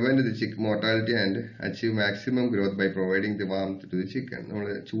to prevent the chick mortality and achieve maximum growth by providing the warmth to the chicken. നമ്മൾ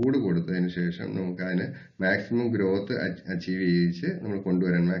ചൂട് കൊടുത്തതിന് ശേഷം നമുക്ക് അതിന് മാക്സിമം ഗ്രോത്ത് അച്ചീവ് ചെയ്യിച്ച് നമ്മൾ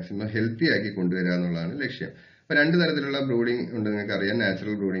കൊണ്ടുവരാൻ, മാക്സിമം ഹെൽത്തി ആക്കി കൊണ്ടുവരിക എന്നുള്ളതാണ് ലക്ഷ്യം. അപ്പോൾ 2 തരത്തിലുള്ള ബ്രൂഡിംഗ് ഉണ്ട് നിങ്ങൾക്ക് അറിയാം.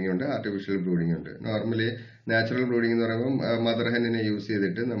 നാച്ചുറൽ ബ്രൂഡിംഗ് ഉണ്ട്, ആർട്ടിഫിഷ്യൽ ബ്രൂഡിംഗ് ഉണ്ട്. നോർമലി നാച്ചുറൽ ബ്രൂഡിംഗ് എന്ന് പറയുമ്പോൾ മദർ ഹെന്നിനെ യൂസ്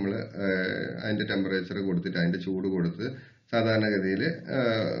ചെയ്തിട്ട് നമ്മൾ അതിന്റെ ടെമ്പറേച്ചർ കൊടുത്തിട്ട് അതിന്റെ ചൂട് കൊടുത്ത് സാധാരണഗതിയിൽ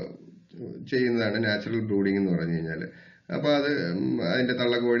ചെയ്യുന്നതാണ് നാച്ചുറൽ ബ്രൂഡിംഗ് എന്ന് പറഞ്ഞു കഴിഞ്ഞാൽ. അപ്പോൾ അത് അതിന്റെ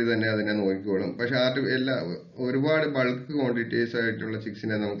തള്ളക്കോഴി തന്നെ അതിനെ നോക്കിക്കോളും. പക്ഷെ ഒരുപാട് ബൾക്ക് ക്വാണ്ടിറ്റീസ് ആയിട്ടുള്ള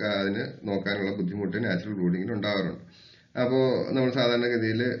ചിക്സിനെ നമുക്ക് അതിന് നോക്കാനുള്ള ബുദ്ധിമുട്ട് നാച്ചുറൽ ബ്രൂഡിങ്ങിൽ ഉണ്ടാകാറുണ്ട്. അപ്പോൾ നമ്മൾ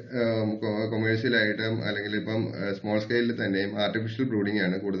സാധാരണഗതിയിൽ കൊമേഴ്ഷ്യലായിട്ടും അല്ലെങ്കിൽ ഇപ്പം സ്മോൾ സ്കെയിലിൽ തന്നെയും ആർട്ടിഫിഷ്യൽ ബ്രൂഡിംഗ്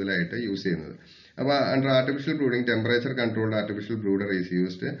ആണ് കൂടുതലായിട്ട് യൂസ് ചെയ്യുന്നത്. അപ്പോൾ under artificial brooding temperature controlled artificial brooder is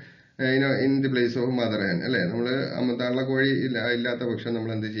used in the place of mother hen അല്ലേ. നമ്മൾ തള്ളക്കോഴി ഇല്ലാത്ത പക്ഷം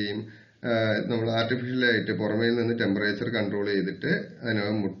നമ്മൾ എന്ത് ചെയ്യും, നമ്മൾ ആർട്ടിഫിഷ്യലായിട്ട് പുറമേ നിന്ന് ടെമ്പറേച്ചർ കൺട്രോൾ ചെയ്തിട്ട് അതിന്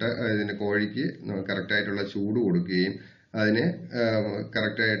ഇതിന്റെ കോഴിക്ക് കറക്റ്റായിട്ടുള്ള ചൂട് കൊടുക്കുകയും അതിനെ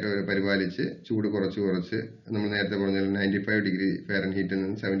കറക്റ്റായിട്ട് പരിപാലിച്ച് ചൂട് കുറച്ച് നമ്മൾ നേരത്തെ പറഞ്ഞ 95 ഡിഗ്രി ഫാരൻഹീറ്റിൽ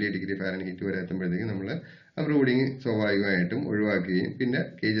നിന്ന് 70 ഡിഗ്രി ഫാരൻഹീറ്റ് വരെ എത്തുമ്പോഴത്തേക്കും നമ്മൾ ആ ബ്രൂഡിങ് സ്വാഭാവികമായിട്ടും ഒഴിവാക്കുകയും പിന്നെ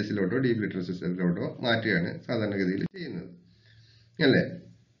കേജസിലോട്ടോ ഡീപ് ലിറ്റർ സിസ്റ്റത്തിലോട്ടോ മാറ്റുകയാണ് സാധാരണഗതിയിൽ ചെയ്യുന്നത് അല്ലേ.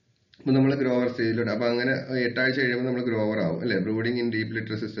 അപ്പോൾ നമ്മൾ ഗ്രോവർ സ്റ്റേജിലോട്ട്, അപ്പോൾ അങ്ങനെ 8 ആഴ്ച കഴിയുമ്പോൾ നമ്മൾ ഗ്രോവർ ആവും അല്ലേ. ബ്രൂഡിങ് ഇൻ ഡീപ്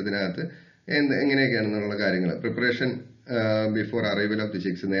ലിറ്റർ സിസ്റ്റത്തിനകത്ത് എങ്ങനെയൊക്കെയാണെന്നുള്ള കാര്യങ്ങൾ, preparation before arrival of the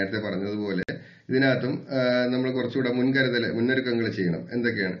chicks നേരത്തെ പറഞ്ഞതുപോലെ ഇതിനകത്തും നമ്മൾ കുറച്ചുകൂടെ മുന്നൊരുക്കങ്ങൾ ചെയ്യണം.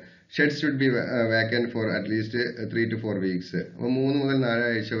 എന്തൊക്കെയാണ്? Shed should be vacant for at least 3 to 4 weeks. അപ്പോൾ 3 മുതൽ 4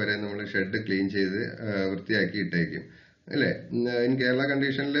 ആഴ്ച വരെ നമ്മൾ ഷെഡ് ക്ലീൻ ചെയ്ത് വൃത്തിയാക്കി ഇട്ടേക്കും അല്ലേ. ഇൻ കേരള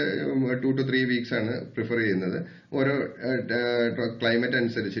കണ്ടീഷനിൽ 2 to 3 വീക്സ് ആണ് പ്രിഫർ ചെയ്യുന്നത്. ഓരോ ക്ലൈമറ്റ്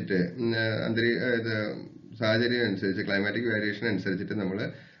അനുസരിച്ചിട്ട് സാഹചര്യം അനുസരിച്ച് ക്ലൈമാറ്റിക് വേരിയേഷൻ അനുസരിച്ചിട്ട് നമ്മൾ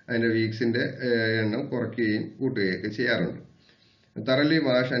അതിന്റെ വീക്സിന്റെ എണ്ണം കുറയ്ക്കുകയും കൂട്ടുകയൊക്കെ ചെയ്യാറുണ്ട്. thoroughly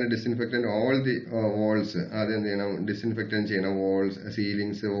wash and disinfectant all the walls. ആദ്യം എന്ത് ചെയ്യണം, ഡിസിൻഫെക്റ്റൻ ചെയ്യണം. വാൾസ്,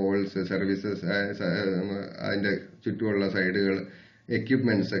 സീലിങ്സ്, വാൾസ്, സർവീസസ്, അതിന്റെ ചുറ്റുമുള്ള സൈഡുകൾ,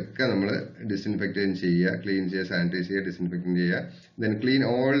 എക്യുപ്മെന്റ്സ് ഒക്കെ നമ്മൾ ഡിസിൻഫെക്റ്റൻ ചെയ്യുക, ക്ലീൻ ചെയ്യുക, സാനിറ്റൈസ് ചെയ്യുക, ഡിസിൻഫെക്റ്റൻ ചെയ്യുക. Then clean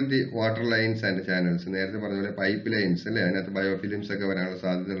all the water lines and channels. നേരത്തെ പറഞ്ഞ പോലെ പൈപ്പ് ലൈൻസ് അല്ലേ, അതിനകത്ത് ബയോഫിലിംസ് ഒക്കെ വരാനുള്ള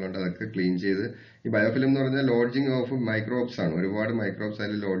സാധ്യതകളുണ്ട്. അതൊക്കെ ക്ലീൻ ചെയ്ത്, ഈ ബയോഫിലിം എന്ന് പറഞ്ഞാൽ ലോഡ്ജിങ് ഓഫ് മൈക്രോബ്സ് ആണ്. ഒരുപാട് മൈക്രോബ്സ്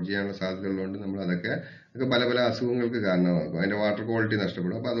അതിൽ ലോഡ്ജ് ചെയ്യാനുള്ള സാധ്യതകളുണ്ട്. നമ്മൾ അതൊക്കെ പല പല അസുഖങ്ങൾക്ക് കാരണമാകും. അതിന്റെ വാട്ടർ ക്വാളിറ്റി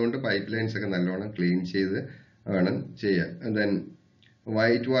നഷ്ടപ്പെടും. അപ്പൊ അതുകൊണ്ട് പൈപ്പ് ലൈൻസ് ഒക്കെ നല്ലോണം ക്ലീൻ ചെയ്ത് വേണം ചെയ്യാൻ. Then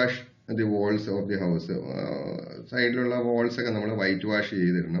white wash the walls of the house. സൈഡിലുള്ള വാൾസ് ഒക്കെ നമ്മൾ white wash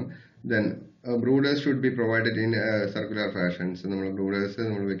ചെയ്തിടണം. Then brooders should be provided in circular fashions. നമ്മൾ ബ്രൂഡേഴ്സ്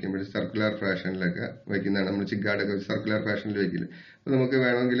നമ്മൾ വെക്കുമ്പോൾ സർക്കുലർ ഫാഷനിലൊക്കെ വെക്കുന്നതാണ്. നമ്മൾ ചിക്കാടൊക്കെ സർക്കുലർ ഫാഷനിൽ വെക്കില്ല. അപ്പൊ നമുക്ക്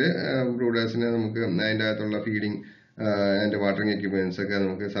വേണമെങ്കിൽ ബ്രൂഡേഴ്സിനെ നമുക്ക് അതിൻ്റെ അകത്തുള്ള ഫീഡിങ് അതിന്റെ വാട്ടറിംഗ് എക്യുപ്മെന്റ്സ് ഒക്കെ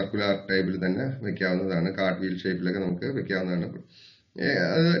നമുക്ക് സർക്കുലർ ടൈപ്പിൽ തന്നെ വെക്കാവുന്നതാണ്. കാർട്ട് വീൽ ഷേപ്പിലൊക്കെ നമുക്ക് വെക്കാവുന്നതാണ്.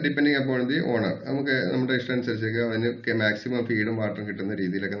 അത് ഡിപ്പെൻഡിങ് അപ്പോൺ ദി ഓണർ. നമുക്ക് നമ്മുടെ ഇഷ്ടം അനുസരിച്ചൊക്കെ അതിന് മാക്സിമം ഫീഡും വാട്ടറും കിട്ടുന്ന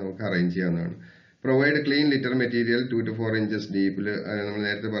രീതിയിലൊക്കെ നമുക്ക് അറേഞ്ച് ചെയ്യാവുന്നതാണ്. Provide clean litre material 2 to 4 inches ഡീപ്പിൽ. നമ്മൾ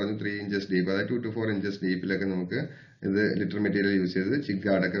നേരത്തെ പറഞ്ഞു 3 inches ഡീപ്പ്, അതായത് 2 to 4 inches ഡീപ്പിലൊക്കെ നമുക്ക് ഇത് ലിറ്റർ മെറ്റീരിയൽ യൂസ് ചെയ്ത് ചിക്ക്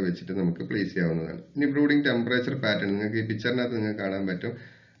ഗാർഡൊക്കെ വെച്ചിട്ട് നമുക്ക് പ്ലേസ് ചെയ്യാവുന്നതാണ്. ഇനി ബ്രൂഡിംഗ് ടെമ്പറേച്ചർ പാറ്റേൺ നിങ്ങൾക്ക് ഈ പിക്ചറിനകത്ത് നിങ്ങൾക്ക് കാണാൻ പറ്റും.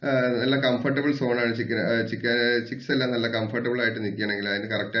 നല്ല കംഫർട്ടബിൾ സോണാണ് ചിക്സ് എല്ലാം നല്ല കംഫർട്ടബിൾ ആയിട്ട് നിൽക്കുകയാണെങ്കിൽ അതിന്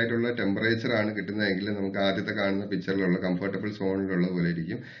കറക്റ്റ് ആയിട്ടുള്ള ടെമ്പറേച്ചർ ആണ് കിട്ടുന്നതെങ്കിൽ നമുക്ക് ആദ്യത്തെ കാണുന്ന പിക്ചറിലുള്ള കംഫർട്ടബിൾ സോണിലുള്ള പോലെ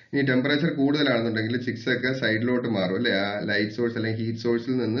ഇരിക്കും. ഇനി ടെമ്പറേച്ചർ കൂടുതലാണെന്നുണ്ടെങ്കിൽ ചിക്സ് ഒക്കെ സൈഡിലോട്ട് മാറും അല്ലെ, ആ ലൈറ്റ് സോഴ്സ് അല്ലെങ്കിൽ ഹീറ്റ്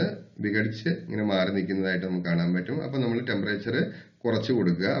സോഴ്സിൽ നിന്ന് വിഘടിച്ച് ഇങ്ങനെ മാറി നിൽക്കുന്നതായിട്ട് നമുക്ക് കാണാൻ പറ്റും. അപ്പൊ നമ്മൾ ടെമ്പറേച്ചർ കുറച്ച്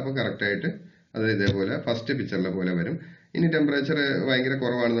കൊടുക്കുക. അപ്പൊ കറക്റ്റ് ആയിട്ട് അത് ഇതേപോലെ ഫസ്റ്റ് പിക്ചറിലെ പോലെ വരും. ഇനി ടെമ്പറേച്ചർ ഭയങ്കര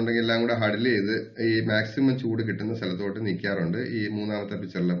കുറവാണെന്നുണ്ടെങ്കിൽ എല്ലാം കൂടെ ഹഡിൽ ചെയ്ത് ഈ മാക്സിമം ചൂട് കിട്ടുന്ന സ്ഥലത്തോട്ട് നിൽക്കാറുണ്ട്, ഈ മൂന്നാമത്തെ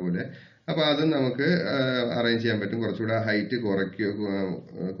പിക്ചറിലെ പോലെ. അപ്പൊ അതും നമുക്ക് അറേഞ്ച് ചെയ്യാൻ പറ്റും. കുറച്ചുകൂടെ ഹൈറ്റ്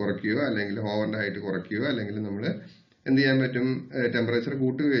കുറയ്ക്കുകയോ അല്ലെങ്കിൽ ഓവറിന്റെ ഹൈറ്റ് കുറയ്ക്കുകയോ അല്ലെങ്കിൽ നമ്മൾ എന്ത് ചെയ്യാൻ പറ്റും, ടെമ്പറേച്ചർ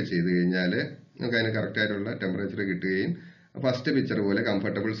കൂട്ടുകയോ ചെയ്ത് കഴിഞ്ഞാൽ നമുക്ക് അതിന് കറക്റ്റ് ആയിട്ടുള്ള ടെമ്പറേച്ചർ കിട്ടുകയും ഫസ്റ്റ് പിക്ചർ പോലെ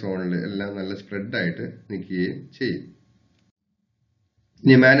കംഫർട്ടബിൾ സോണിൽ എല്ലാം നല്ല സ്പ്രെഡ് ആയിട്ട് നിൽക്കുകയും ചെയ്യും.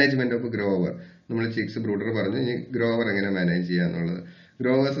 ഇനി മാനേജ്മെന്റ് ഓഫ് ഗ്രോവർ. നമ്മൾ ചിക്സ് ബ്രൂഡർ പറഞ്ഞു, ഇനി ഗ്രോവർ എങ്ങനെ മാനേജ് ചെയ്യുക എന്നുള്ളത്.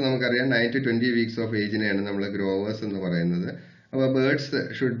 ഗ്രോവേഴ്സ് നമുക്കറിയാം 9 to 20 വീക്സ് ഓഫ് ഏജിനെയാണ് നമ്മൾ ഗ്രോവേഴ്സ് എന്ന് പറയുന്നത്. അപ്പോൾ birds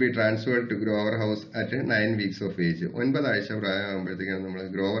should be transferred to Grover house at 9 weeks of age. 9 ആഴ്ച പ്രായമാകുമ്പോഴത്തേക്കാണ് നമ്മൾ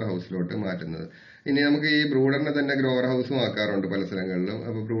ഗ്രോവർ ഹൗസിലോട്ട് മാറ്റുന്നത്. ഇനി നമുക്ക് ഈ ബ്രൂഡറിനെ തന്നെ ഗ്രോവർ ഹൗസും ആക്കാറുണ്ട് പല സ്ഥലങ്ങളിലും.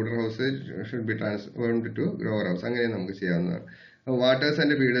 അപ്പോൾ brooder house should be transferred to Grover house, അങ്ങനെ നമുക്ക് ചെയ്യാവുന്നതാണ്. Waters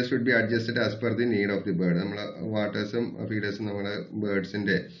and feeders should be adjusted as per the need of the bird. നമ്മളെ വാട്ടേഴ്സും ഫീഡേഴ്സും നമ്മുടെ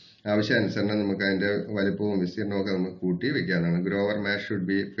ബേർഡ്സിന്റെ ആവശ്യാനുസരണം നമുക്ക് അതിന്റെ വലിപ്പവും വിസ്തീർണവും ഒക്കെ നമുക്ക് കൂട്ടി വെക്കാവുന്നതാണ്. ഗ്രോവർ മാഷ് should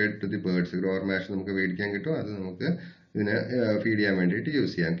be fed to the birds. Grover മാഷ് നമുക്ക് മേടിക്കാൻ കിട്ടും, അത് നമുക്ക് ഇതിനെ ഫീഡ് ചെയ്യാൻ വേണ്ടിയിട്ട്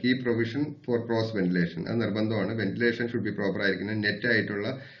യൂസ് ചെയ്യാം. Key provision for cross ventilation, അത് നിർബന്ധമാണ്. വെന്റിലേഷൻ ഷുഡ് ബി പ്രോപ്പർ ആയിരിക്കണം. നെറ്റ് ആയിട്ടുള്ള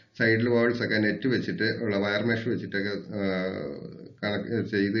സൈഡിൽ വാൾസ് ഒക്കെ നെറ്റ് വെച്ചിട്ട് ഉള്ള വയർ മെഷ് വെച്ചിട്ടൊക്കെ കണക്ട്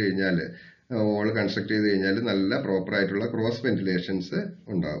ചെയ്ത് കഴിഞ്ഞാൽ, വാൾ കൺസ്ട്രക്ട് ചെയ്ത് കഴിഞ്ഞാൽ നല്ല പ്രോപ്പർ ആയിട്ടുള്ള ക്രോസ് വെന്റിലേഷൻസ്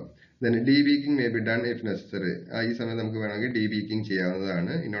ഉണ്ടാവും. Then ഡീബീക്കിംഗ് may be done if necessary. ഈ സമയത്ത് നമുക്ക് വേണമെങ്കിൽ ഡീബീക്കിംഗ്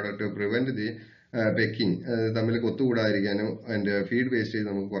ചെയ്യാവുന്നതാണ്. In order to prevent the pecking, തമ്മിൽ കൊത്തുകൂടാതിരിക്കാനും അതിന്റെ ഫീഡ് വേസ്റ്റേജ്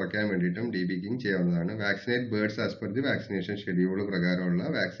നമുക്ക് കുറയ്ക്കാൻ വേണ്ടിയിട്ടും ഡീബീക്കിംഗ് ചെയ്യാവുന്നതാണ്. Vaccinate birds as per the vaccination schedule പ്രകാരമുള്ള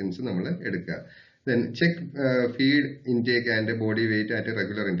വാക്സിൻസ് നമ്മൾ എടുക്കുക. Then check feed intake and body weight at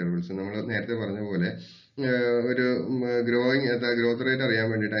regular intervals. നമ്മൾ നേരത്തെ പറഞ്ഞ പോലെ ഒരു ഗ്രോത്ത് റേറ്റ് അറിയാൻ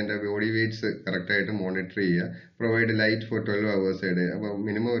വേണ്ടിയിട്ട് അതിന്റെ ബോഡി വെയിറ്റ്സ് കറക്റ്റ് ആയിട്ട് മോണിറ്റർ ചെയ്യുക. Provide light four 12 hours A day. അപ്പൊ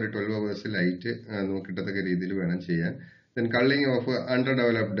മിനിമം ഒരു 12 hours ലൈറ്റ് നമുക്ക് കിട്ടത്തക്ക രീതിയിൽ വേണം ചെയ്യാൻ. Then culling of under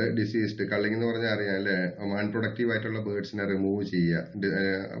developed diseased. Culling എന്ന് പറഞ്ഞാൽ അറിയാം അല്ലെ, അൺപ്രൊഡക്റ്റീവ് ആയിട്ടുള്ള ബേർഡ്സിനെ റിമൂവ് ചെയ്യുക.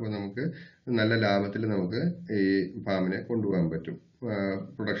 അപ്പൊ നമുക്ക് നല്ല ലാഭത്തിൽ നമുക്ക് ഈ ഫാമിനെ കൊണ്ടുപോകാൻ പറ്റും.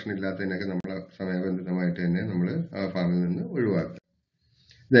 പ്രൊഡക്ഷൻ ഇല്ലാത്തതിനൊക്കെ നമ്മൾ സമയബന്ധിതമായിട്ട് തന്നെ നമ്മൾ ആ ഫാമിൽ നിന്ന് ഒഴിവാക്കുക.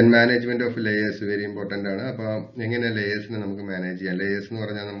 Then management of layers very important ആണ്. അപ്പൊ എങ്ങനെ ലേയേഴ്സിനെ നമുക്ക് മാനേജ് ചെയ്യാം? ലേയേഴ്സ് എന്ന്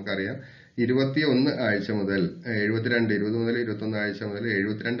പറഞ്ഞാൽ നമുക്കറിയാം 21 ആഴ്ച മുതൽ 20 മുതൽ 21 ആഴ്ച മുതൽ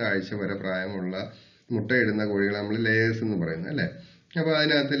 72 ആഴ്ച വരെ പ്രായമുള്ള മുട്ടയിടുന്ന കോഴികളെ നമ്മൾ ലേയേഴ്സ് എന്ന് പറയുന്നത് അല്ലെ. അപ്പൊ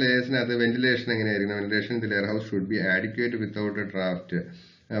അതിനകത്ത് ലേയേഴ്സിനകത്ത് വെന്റിലേഷൻ എങ്ങനെയായിരിക്കണം? Ventilation the layer house should be adequate without draft.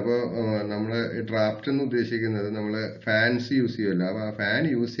 അപ്പോൾ നമ്മൾ ഡ്രാഫ്റ്റ് എന്ന് ഉദ്ദേശിക്കുന്നത് നമ്മൾ ഫാൻസ് യൂസ് ചെയ്യുമല്ലോ. അപ്പൊ ആ ഫാൻ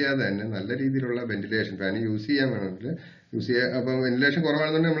യൂസ് ചെയ്യാതെ തന്നെ നല്ല രീതിയിലുള്ള വെന്റിലേഷൻ, ഫാൻ യൂസ് ചെയ്യാൻ വേണമെങ്കിൽ യൂസ് ചെയ്യുക. അപ്പൊ വെന്റിലേഷൻ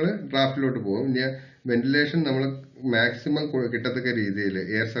കുറവാണെന്നുണ്ടെങ്കിൽ നമ്മൾ ഡ്രാഫ്റ്റിലോട്ട് പോകും. ഇനി വെന്റിലേഷൻ നമ്മൾ മാക്സിമം കിട്ടത്തക്ക രീതിയിൽ,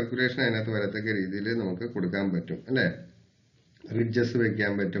 എയർ സർക്കുലേഷൻ അതിനകത്ത് വരത്തക്ക രീതിയിൽ നമുക്ക് കൊടുക്കാൻ പറ്റും അല്ലെ. റിഡ്ജസ്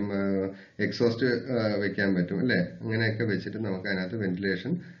വെക്കാൻ പറ്റും, എക്സോസ്റ്റ് വെക്കാൻ പറ്റും അല്ലേ. അങ്ങനെയൊക്കെ വെച്ചിട്ട് നമുക്ക് അതിനകത്ത്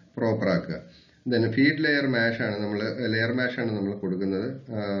വെന്റിലേഷൻ പ്രോപ്പർ ആക്കുക. ദെൻ ഫീഡ് ലെയർ മാഷാണ് നമ്മൾ കൊടുക്കുന്നത്.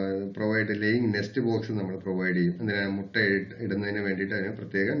 പ്രൊവൈഡ് ലേയിങ് നെസ്റ്റ് ബോക്സ് നമ്മൾ പ്രൊവൈഡ് ചെയ്യും. എന്തിനാണ്? മുട്ട ഇടുന്നതിന് വേണ്ടിയിട്ട് അതിന്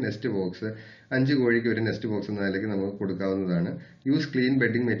പ്രത്യേകം നെസ്റ്റ് ബോക്സ്, 5 കോഴിക്ക് ഒരു നെസ്റ്റ് ബോക്സ് എന്ന നിലയ്ക്ക് നമുക്ക് കൊടുക്കാവുന്നതാണ്. Use clean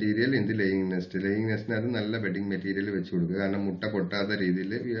bedding material in the laying നെസ്റ്റിനകത്ത് നല്ല ബെഡിങ് മെറ്റീരിയൽ വെച്ച് കൊടുക്കുക. കാരണം മുട്ട പൊട്ടാത്ത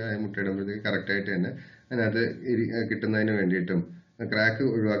രീതിയിൽ മുട്ട ഇടുമ്പോഴത്തേക്ക് കറക്റ്റായിട്ട് തന്നെ അതിനകത്ത് കിട്ടുന്നതിന് വേണ്ടിയിട്ടും ക്രാക്ക്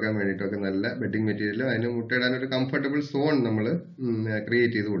ഒഴിവാക്കാൻ വേണ്ടിയിട്ടൊക്കെ നല്ല ബെഡിങ് മെറ്റീരിയൽ, അതിന് മുട്ടയിടാൻ ഒരു കംഫർട്ടബിൾ സോൺ നമ്മൾ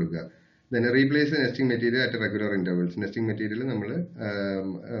ക്രിയേറ്റ് ചെയ്ത് കൊടുക്കുക. Then replace nesting material at regular intervals. Nesting material നമ്മൾ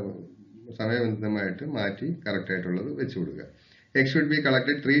സമയബന്ധിതമായിട്ട് മാറ്റി കറക്റ്റ് ആയിട്ടുള്ളത് വെച്ച് കൊടുക്കുക. Egg should be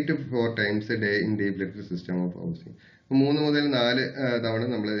collected 3 to 4 times a day in deep litter system of housing. 3 മുതൽ 4 തവണ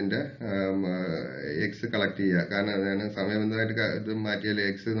നമ്മൾ ഇതിന്റെ എഗ്സ് കളക്ട് ചെയ്യുക. കാരണം അതാണ് സമയബന്ധമായിട്ട് ഇത് മാറ്റിയാൽ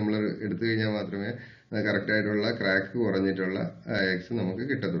എഗ്സ് നമ്മൾ എടുത്തു കഴിഞ്ഞാൽ മാത്രമേ കറക്റ്റ് ആയിട്ടുള്ള ക്രാക്ക് കുറഞ്ഞിട്ടുള്ള എഗ്സ് നമുക്ക്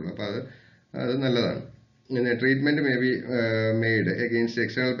കിട്ടത്തുള്ളൂ. അപ്പൊ അത് നല്ലതാണ്. Treatment may be made against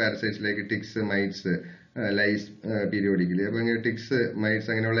external parasites like ടിക്സ്, mites, lies periodically. അപ്പൊ ഇങ്ങനെ ടിക്സ്, മൈറ്റ്സ്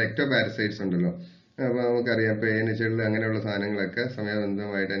അങ്ങനെയുള്ള എക്ടോ പാരസൈറ്റ്സ് ഉണ്ടല്ലോ. അപ്പൊ നമുക്കറിയാം പേനിച്ചെള്ള് അങ്ങനെയുള്ള സാധനങ്ങളൊക്കെ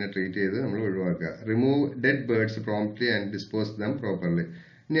സമയബന്ധമായിട്ട് തന്നെ ട്രീറ്റ് ചെയ്ത് നമ്മൾ ഒഴിവാക്കുക. Remove dead birds promptly and dispose dum properly.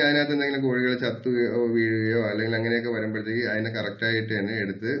 ഇനി അതിനകത്ത് എന്തെങ്കിലും കോഴികൾ ചത്തു വീഴുകയോ അല്ലെങ്കിൽ അങ്ങനെയൊക്കെ വരുമ്പോഴത്തേക്ക് അതിനെ കറക്റ്റായിട്ട് തന്നെ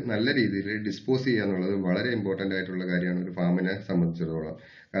എടുത്ത് നല്ല രീതിയിൽ ഡിസ്പോസ് ചെയ്യുക എന്നുള്ളത് വളരെ ഇമ്പോർട്ടന്റ് ആയിട്ടുള്ള കാര്യമാണ് ഒരു ഫാമിനെ സംബന്ധിച്ചിടത്തോളം.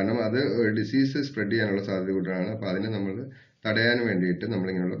 കാരണം അത് ഡിസീസ് സ്പ്രെഡ് ചെയ്യാനുള്ള സാധ്യത കൂടുതലാണ്. അപ്പൊ അതിനെ നമ്മൾ തടയാൻ വേണ്ടിയിട്ട്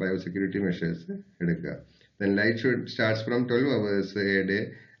നമ്മളിങ്ങനെയുള്ള ബയോസെക്യൂരിറ്റി മെഷേഴ്സ് എടുക്കുക. Then light should starts from 12 hours a day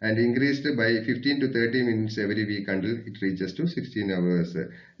and increased by 15 to 30 minutes every week until it reaches to 16 hours.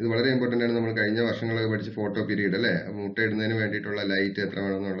 ഇത് വളരെ ഇമ്പോർട്ടന്റ് ആണ്. നമ്മൾ കഴിഞ്ഞ വർഷങ്ങളൊക്കെ പഠിച്ച ഫോട്ടോ പീരീഡ് അല്ലേ. മുട്ട ഇടുന്നതിന് വേണ്ടിയിട്ടുള്ള ലൈറ്റ് എത്ര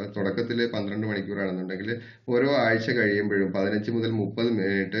വേണമെന്നുള്ളത് തുടക്കത്തിൽ 12 മണിക്കൂറാണെന്നുണ്ടെങ്കിൽ ഓരോ ആഴ്ച കഴിയുമ്പോഴും 15 മുതൽ 30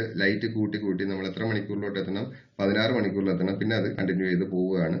 മിനിറ്റ് ലൈറ്റ് കൂട്ടി നമ്മൾ എത്ര മണിക്കൂറിലോട്ട് എത്തണം? 16 മണിക്കൂറിലെത്തണം. പിന്നെ അത് കണ്ടിന്യൂ ചെയ്ത്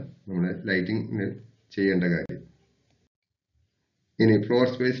പോവുകയാണ് നമ്മൾ ലൈറ്റിംഗ് ചെയ്യേണ്ട കാര്യം. ഇനി ഫ്ലോർ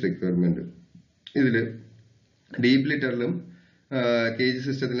സ്പേസ് റിക്വയർമെന്റ്. ഇതില് ഡീപ് ലിറ്ററിലും കേജ്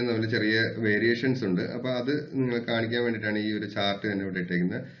സിസ്റ്റത്തിലും തമ്മിൽ ചെറിയ വേരിയേഷൻസ് ഉണ്ട്. അപ്പൊ അത് നിങ്ങൾ കാണിക്കാൻ വേണ്ടിയിട്ടാണ് ഈ ഒരു ചാർട്ട് തന്നെ ഇവിടെ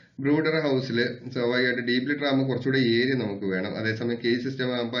ഇട്ടേക്കുന്നത്. ബ്രൂഡർ ഹൗസിൽ സ്വാഭാവികമായിട്ട് ഡീപ് ലിറ്റർ ആകുമ്പോൾ കുറച്ചുകൂടെ ഏരിയ നമുക്ക് വേണം. അതേസമയം കേജ് സിസ്റ്റം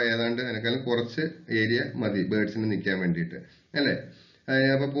ആകുമ്പോൾ ഏതാണ്ട് അതിനേക്കാളും കുറച്ച് ഏരിയ മതി ബേർഡ്സിന് നിൽക്കാൻ വേണ്ടിയിട്ട് അല്ലേ.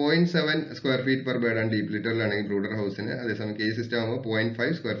 അപ്പൊ 0.7 സ്ക്വയർ ഫീറ്റ് പെർ ബേർഡ് ആണ് ഡീപ് ലിറ്ററിലാണെങ്കിൽ ബ്രൂഡർ ഹൗസിന്. അതേസമയം കേജ് സിസ്റ്റം ആകുമ്പോൾ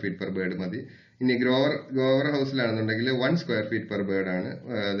 0.5 സ്ക്വയർ ഫീറ്റ് പെർ ബേർഡ് മതി. ഇനി Grover ഹൗസിലാണെന്നുണ്ടെങ്കിൽ 1 square feet per bird ആണ്.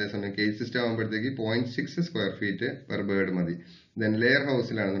 അതേസമയം കേജ് സിസ്റ്റം ആകുമ്പോഴത്തേക്ക് 0.6 സ്ക്വയർ ഫീറ്റ് പെർ ബേർഡ് മതി. ദെൻ ലെയർ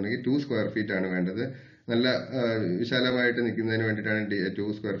ഹൗസിലാണെന്നുണ്ടെങ്കിൽ 2 സ്ക്വയർ ഫീറ്റ് ആണ് വേണ്ടത്. നല്ല വിശാലമായിട്ട് നിൽക്കുന്നതിന് വേണ്ടിയിട്ടാണ് 2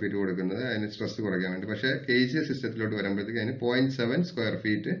 സ്ക്വയർ ഫീറ്റ് കൊടുക്കുന്നത്, അതിന് സ്ട്രെസ് കുറയ്ക്കാൻ വേണ്ടി. പക്ഷേ കേജ് സിസ്റ്റത്തിലോട്ട് വരുമ്പോഴത്തേക്ക് അതിന് 0.7 സ്ക്വയർ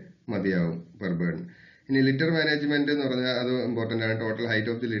ഫീറ്റ് മതിയാവും പെർ ബേർഡിന്. ഇനി ലിറ്റർ മാനേജ്മെന്റ് എന്ന് പറഞ്ഞാൽ അത് ഇമ്പോർട്ടന്റ് ആണ്. Total height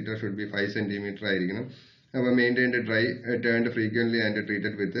of the litre should be 5 centimetre ആയിരിക്കണം. അപ്പൊ maintained dry, turned frequently and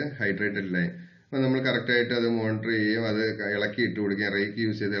treated with hydrated lime. അപ്പൊ നമ്മൾ കറക്റ്റ് ആയിട്ട് അത് മോണിറ്റർ ചെയ്യുകയും അത് ഇളക്കി ഇട്ട് കൊടുക്കുകയും റേക്ക്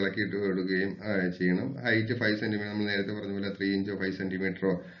യൂസ് ചെയ്ത് ഇളക്കി ഇട്ട് കൊടുക്കുകയും ചെയ്യണം. ഹൈറ്റ് 5 സെന്റിമീറ്റർ, നമ്മൾ നേരത്തെ പറഞ്ഞ പോലെ 3 ഇഞ്ചോ 5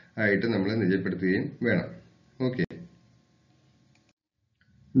 സെന്റിമീറ്ററോ ആയിട്ട് നമ്മൾ നിജപ്പെടുത്തുകയും വേണം. ഓക്കെ.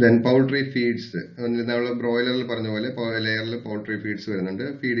 Then poultry feeds. നമ്മൾ ബ്രോയിലറിൽ പറഞ്ഞ പോലെ ലെയറിൽ പൗൾട്രി ഫീഡ്സ് വരുന്നുണ്ട്.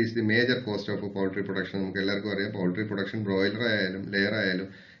 Feed is the major cost of poultry production. നമുക്ക് എല്ലാവർക്കും അറിയാം പൗൾട്രി പ്രൊഡക്ഷൻ ബ്രോയിലർ ആയാലും ലെയർ ആയാലും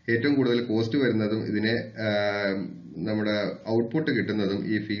ഏറ്റവും കൂടുതൽ കോസ്റ്റ് വരുന്നതും ഇതിനെ നമ്മുടെ ഔട്ട്പുട്ട് കിട്ടുന്നതും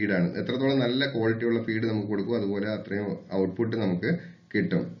ഈ ഫീഡാണ്. എത്രത്തോളം നല്ല ക്വാളിറ്റിയുള്ള ഫീഡ് നമുക്ക് കൊടുക്കും അതുപോലെ അത്രയും ഔട്ട്പുട്ട് നമുക്ക്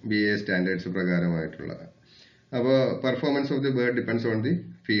കിട്ടും BA സ്റ്റാൻഡേർഡ്സ് പ്രകാരമായിട്ടുള്ള. അപ്പോൾ performance of the bird depends on the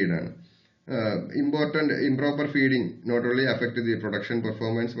ഫീഡാണ്. Improper feeding not only affect the production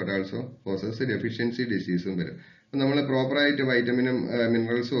performance but also causes deficiency diseases വരും. അപ്പൊ നമ്മൾ പ്രോപ്പറായിട്ട് വൈറ്റമിനും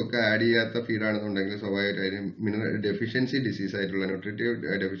മിനറൽസും ഒക്കെ ആഡ് ചെയ്യാത്ത ഫീഡാണെന്നുണ്ടെങ്കിൽ സ്വാഭാവികമായിട്ടും ഡെഫിഷ്യൻസി ഡിസീസ് ആയിട്ടുള്ള ന്യൂട്രിറ്റീവ്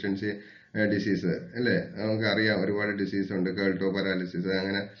ഡെഫിഷ്യൻസി ഡിസീസ് അല്ലേ, നമുക്ക് അറിയാം ഒരുപാട് ഡിസീസ് ഉണ്ട്. കേൾട്ടോ പാരാലിസിസ്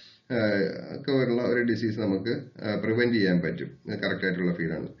അങ്ങനെ ഒക്കെ ഉള്ള ഒരു ഡിസീസ് നമുക്ക് പ്രിവെന്റ് ചെയ്യാൻ പറ്റും കറക്റ്റ് ആയിട്ടുള്ള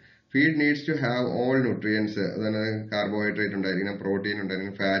ഫീഡാണ്. Feed needs to have all nutrients. അതായത് കാർബോഹൈഡ്രേറ്റ് ഉണ്ടായിരിക്കണം, പ്രോട്ടീൻ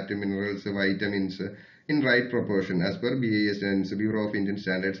ഉണ്ടായിരിക്കണം, fat, minerals, vitamins in right proportion as per BIS bureau of Indian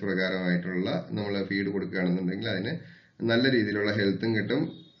standards പ്രകാരമായിട്ടുള്ള നമ്മൾ ഫീഡ് കൊടുക്കുകയാണെന്നുണ്ടെങ്കിൽ അതിന് നല്ല രീതിയിലുള്ള ഹെൽത്തും കിട്ടും,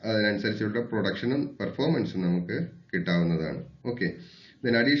 അതിനനുസരിച്ചുള്ള പ്രൊഡക്ഷനും പെർഫോമൻസും നമുക്ക് കിട്ടാവുന്നതാണ്. Okay.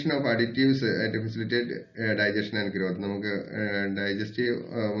 Then addition of additives to facilitate digestion and growth. നമുക്ക് ഡൈജസ്റ്റീവ്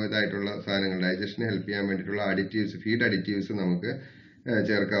ഇതായിട്ടുള്ള സാധനങ്ങൾ ഡൈജഷനെ ഹെൽപ്പ് ചെയ്യാൻ വേണ്ടിയിട്ടുള്ള അഡിറ്റീവ്സ്, ഫീഡ് അഡിറ്റീവ്സ് നമുക്ക്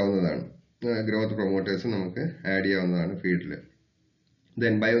ചേർക്കാവുന്നതാണ്. ഗ്രോത്ത് പ്രൊമോട്ടേഴ്സ് നമുക്ക് ആഡ് ചെയ്യാവുന്നതാണ് ഫീഡിൽ.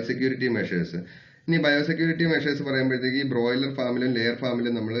 Then biosecurity measures. ഇനി ബയോസെക്യൂരിറ്റി മെഷേഴ്സ് പറയുമ്പോഴത്തേക്ക് ബ്രോയിലർ ഫാമിലും ലെയർ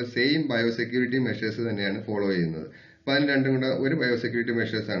ഫാമിലും നമ്മൾ സെയിം ബയോസെക്യൂരിറ്റി മെഷേഴ്സ് തന്നെയാണ് ഫോളോ ചെയ്യുന്നത്. അപ്പൊ അതിന് രണ്ടും കൂടെ ഒരു ബയോസെക്യൂരിറ്റി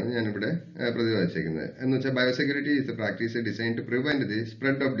മെഷേഴ്സ് ആണ് ഞാനിവിടെ പ്രതിപാദിച്ചിരിക്കുന്നത്. എന്ന് വെച്ചാൽ biosecurity is A practice design to prevent the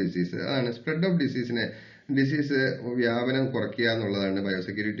spread of disease. അതാണ് സ്പ്രെഡ് ഓഫ് ഡിസീസിനെ ഡിസീസ് വ്യാപനം കുറയ്ക്കുക എന്നുള്ളതാണ്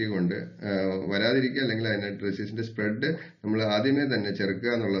ബയോസെക്യൂരിറ്റി കൊണ്ട് വരാതിരിക്കുക, അല്ലെങ്കിൽ അതിന്റെ ഡിസീസിന്റെ സ്പ്രെഡ് നമ്മൾ ആദ്യമേ തന്നെ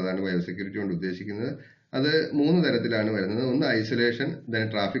ചെറുക്കുക എന്നുള്ളതാണ് ബയോസെക്യൂരിറ്റി കൊണ്ട് ഉദ്ദേശിക്കുന്നത്. അത് 3 തരത്തിലാണ് വരുന്നത്. ഒന്ന് isolation, then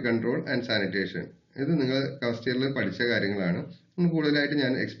traffic control and sanitation. ഇത് നിങ്ങൾ ഫസ്റ്റ് ഇയറിൽ പഠിച്ച കാര്യങ്ങളാണ്. കൂടുതലായിട്ട്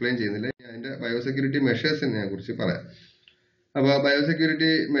ഞാൻ എക്സ്പ്ലെയിൻ ചെയ്യുന്നില്ല. അതിന്റെ ബയോസെക്യൂരിറ്റി മെഷേഴ്സിനെ കുറിച്ച് പറയാം. അപ്പോൾ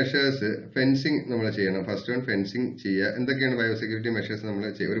ബയോസെക്യൂരിറ്റി മെഷേഴ്സ്, ഫെൻസിങ് നമ്മൾ ചെയ്യണം. ഫസ്റ്റ് വൺ ഫെൻസിങ് ചെയ്യുക. എന്തൊക്കെയാണ് ബയോസെക്യൂരിറ്റി മെഷേഴ്സ് നമ്മൾ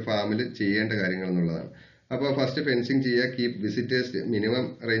ഒരു ഫാമിൽ ചെയ്യേണ്ട കാര്യങ്ങൾ എന്നുള്ളതാണ്. അപ്പോൾ ഫസ്റ്റ് ഫെൻസിങ് ചെയ്യുക. കീപ് വിസിറ്റേഴ്സ്, മിനിമം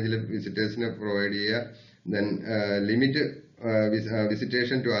റേഞ്ചിൽ വിസിറ്റേഴ്സിനെ പ്രൊവൈഡ് ചെയ്യുക. Then limit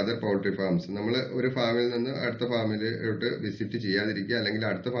visitation to other poultry farms. നമ്മൾ ഒരു ഫാമിൽ നിന്ന് അടുത്ത ഫാമിലോട്ട് വിസിറ്റ് ചെയ്യാതിരിക്കുക, അല്ലെങ്കിൽ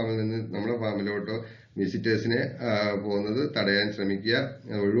അടുത്ത ഫാമിൽ നിന്ന് നമ്മുടെ ഫാമിലോട്ടോ വിസിറ്റേഴ്സിനെ പോകുന്നത് തടയാൻ ശ്രമിക്കുക,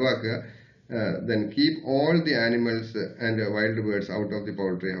 ഒഴിവാക്കുക. Then keep all the animals and wild birds out of the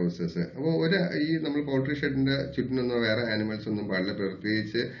poultry houses. അപ്പോൾ ഈ നമ്മൾ പൗൾട്രി ഷെഡിന്റെ ചുറ്റിനൊന്നും വേറെ ആനിമൽസ് ഒന്നും പാടില്ല.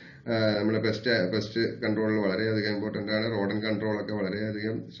 പ്രത്യേകിച്ച് നമ്മുടെ പെസ്റ്റ് കൺട്രോളിൽ വളരെയധികം ഇമ്പോർട്ടന്റ് ആണ്. റോഡൻ കൺട്രോൾ ഒക്കെ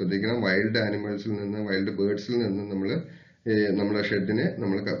വളരെയധികം ശ്രദ്ധിക്കണം. വൈൽഡ് ആനിമൽസിൽ നിന്ന്, വൈൽഡ് ബേർഡ്സിൽ നിന്ന് നമ്മുടെ ഷെഡിനെ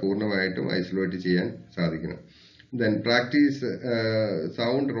നമ്മൾ പൂർണ്ണമായിട്ടും ഐസൊലേറ്റ് ചെയ്യാൻ സാധിക്കണം. Then practice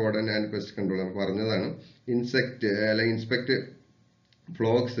sound റോഡൻ and pest control. നമ്മൾ പറഞ്ഞതാണ്. അല്ലെങ്കിൽ inspect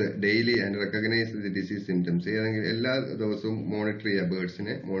ഫ്ലോക്സ് daily and recognise the disease symptoms. ഏതെങ്കിലും എല്ലാ ദിവസവും മോണിറ്റർ ചെയ്യുക,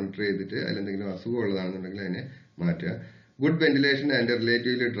 ബേർഡ്സിനെ മോണിറ്റർ ചെയ്തിട്ട് അതിലെന്തെങ്കിലും അസുഖം ഉള്ളതാണെന്നുണ്ടെങ്കിൽ അതിനെ മാറ്റുക. Good ventilation and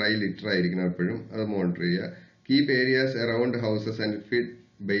relatively dry litre ആയിരിക്കണം എപ്പോഴും, അത് മോണിറ്റർ ചെയ്യുക. Keep areas around houses and feed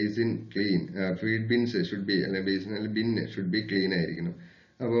basin clean. Feed Bins should be, അല്ലെങ്കിൽ ബേസിൻ അല്ലെങ്കിൽ ബിൻ ഷുഡ് ബി ക്ലീൻ ആയിരിക്കണം.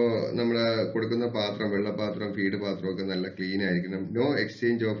 അപ്പോൾ നമ്മൾ കൊടുക്കുന്ന പാത്രം, വെള്ളപാത്രം, ഫീഡ് പാത്രം ഒക്കെ നല്ല ക്ലീൻ ആയിരിക്കണം. No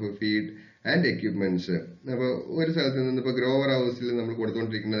exchange of feed and equipments. അപ്പോൾ ഒരു സ്ഥലത്ത് നിന്ന് ഇപ്പോൾ ഗ്രോവർ ഹൗസിൽ നമ്മൾ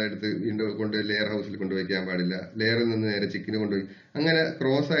കൊടുത്തുകൊണ്ടിരിക്കുന്നതെടുത്ത് വീണ്ടും കൊണ്ട് ലെയർ ഹൗസിൽ കൊണ്ടുവയ്ക്കാൻ പാടില്ല. ലെയറിൽ നിന്ന് നേരെ ചിക്കന് കൊണ്ടുപോയി അങ്ങനെ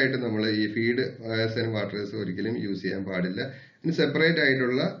ക്രോസ് ആയിട്ട് നമ്മൾ ഈ ഫീഡ് ആൻഡ് വാട്ടേഴ്സ് ഒരിക്കലും യൂസ് ചെയ്യാൻ പാടില്ല. ഇനി സെപ്പറേറ്റ്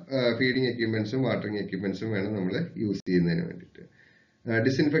ആയിട്ടുള്ള ഫീഡിങ് എക്യുപ്മെന്റ്സും വാട്ടറിങ് എക്യുപ്മെന്റ്സും വേണം നമ്മൾ യൂസ് ചെയ്യുന്നതിന് വേണ്ടിയിട്ട്.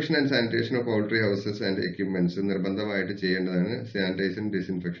 Disinfection and sanitation of poultry houses and equipments നിർബന്ധമായിട്ട് ചെയ്യേണ്ടതാണ്. സാനിറ്റൈസേഷനും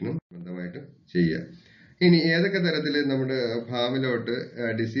ഡിസിൻഫെക്ഷനും നിർബന്ധമായിട്ട് ചെയ്യുക. ഇനി ഏതൊക്കെ തരത്തിൽ നമ്മുടെ ഫാമിലോട്ട്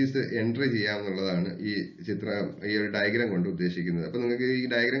ഡിസീസ് എൻട്രി ചെയ്യാമെന്നുള്ളതാണ് ഈ ഒരു ഡയഗ്രാം കൊണ്ട് ഉദ്ദേശിക്കുന്നത്. അപ്പൊ നിങ്ങൾക്ക് ഈ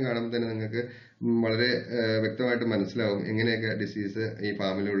ഡയഗ്രാം കാണുമ്പോൾ തന്നെ നിങ്ങൾക്ക് വളരെ വ്യക്തമായിട്ട് മനസ്സിലാവും എങ്ങനെയൊക്കെ ഡിസീസ് ഈ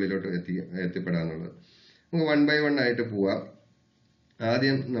ഫാമിന്റെ ഉള്ളിലോട്ട് എത്തിപ്പെടാന്നുള്ളത്. നമുക്ക് 1 by 1 ആയിട്ട് പോവാം.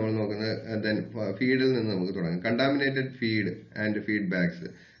 ആദ്യം നമ്മൾ നോക്കുന്നത് ഫീഡിൽ നിന്ന് നമുക്ക് തുടങ്ങാം. Contaminated feed and feed bags.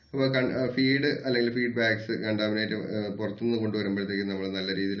 അപ്പോൾ ഫീഡ് അല്ലെങ്കിൽ ഫീഡ് ബാഗ്സ് കണ്ടാമിനേറ്റ് പുറത്തുനിന്ന് കൊണ്ടുവരുമ്പോഴത്തേക്കും നമ്മൾ നല്ല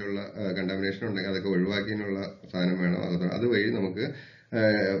രീതിയിലുള്ള കണ്ടാമിനേഷൻ ഉണ്ടെങ്കിൽ അതൊക്കെ ഒഴിവാക്കിയുള്ള സാധനം വേണം. അതുവഴി നമുക്ക്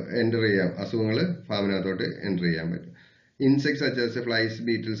എൻ്റർ ചെയ്യാം, അസുഖങ്ങൾ ഫാമിനകത്തോട്ട് എൻ്റർ ചെയ്യാൻ പറ്റും. Insects such as flies,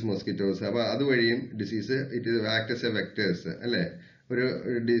 Beatles, mosquitoes. അപ്പോൾ അതുവഴിയും disease act as A vectors അല്ലേ. ഒരു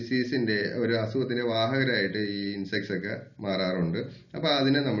ഡിസീസിന്റെ, ഒരു അസുഖത്തിന്റെ വാഹകരായിട്ട് ഈ ഇൻസെക്ട്സ് ഒക്കെ മാറാറുണ്ട്. അപ്പൊ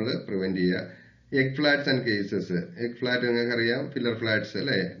അതിനെ നമ്മൾ പ്രിവെന്റ് ചെയ്യുക. Egg flats and cases. Egg flat നിങ്ങൾക്ക് അറിയാം, ഫില്ലർ ഫ്ലാറ്റ്സ്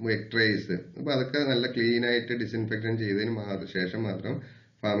അല്ലെ, എഗ് ട്രേസ്. അപ്പൊ അതൊക്കെ നല്ല ക്ലീൻ ആയിട്ട് ഡിസിൻഫെക്ഷൻ ചെയ്തതിന് ശേഷം മാത്രം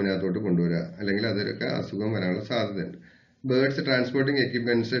ഫാമിനകത്തോട്ട് കൊണ്ടുവരിക, അല്ലെങ്കിൽ അതൊക്കെ അസുഖം വരാനുള്ള സാധ്യതയുണ്ട്. Birds transporting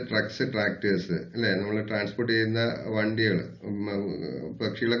equipments, trucks, tractors അല്ലെ, നമ്മൾ ട്രാൻസ്പോർട്ട് ചെയ്യുന്ന വണ്ടികൾ,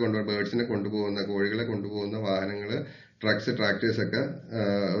 പക്ഷികളെ ബേർഡ്സിനെ കൊണ്ടുപോകുന്ന, കോഴികളെ കൊണ്ടുപോകുന്ന വാഹനങ്ങൾ, ട്രക്സ്, ട്രാക്ടേഴ്സ് ഒക്കെ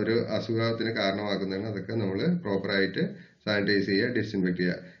ഒരു അസുഖത്തിന് കാരണമാക്കുന്നതാണ്. അതൊക്കെ നമ്മൾ പ്രോപ്പറായിട്ട് സാനിറ്റൈസ് ചെയ്യുക, ഡിസിൻഫെക്ട്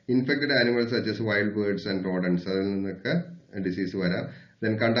ചെയ്യുക. Infected animals such wild birds and rodents, അതിൽ നിന്നൊക്കെ ഡിസീസ് വരാം.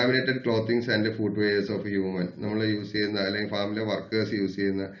 Then contaminated clothings and food wares of human. നമ്മൾ യൂസ് ചെയ്യുന്ന അല്ലെങ്കിൽ ഫാമിലെ വർക്കേഴ്സ് യൂസ്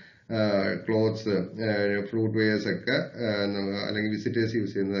ചെയ്യുന്ന ക്ലോത്ത്സ്, ഫ്രൂട്ട് വെയേഴ്സ് ഒക്കെ അല്ലെങ്കിൽ വിസിറ്റേഴ്സ്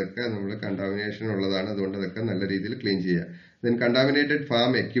യൂസ് ചെയ്യുന്നതൊക്കെ നമ്മൾ കണ്ടാമിനേഷൻ ഉള്ളതാണ്. അതുകൊണ്ട് അതൊക്കെ നല്ല രീതിയിൽ ക്ലീൻ ചെയ്യുക. ദെൻ കണ്ടാമിനേറ്റഡ്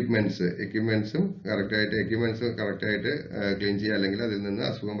ഫാം എക്യുപ്മെന്റ്സും കറക്റ്റായിട്ട് ക്ലീൻ ചെയ്യുക, അല്ലെങ്കിൽ അതിൽ നിന്ന്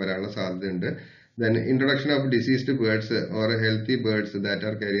അസുഖം വരാനുള്ള സാധ്യതയുണ്ട്. Then introduction of diseased birds or healthy birds that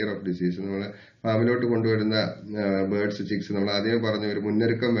are carrier of disease. നമ്മൾ ഫാമിലോട്ട് കൊണ്ടുവരുന്ന ബേർഡ്സ്, ചിക്സ്, നമ്മൾ ആദ്യമേ പറഞ്ഞ ഒരു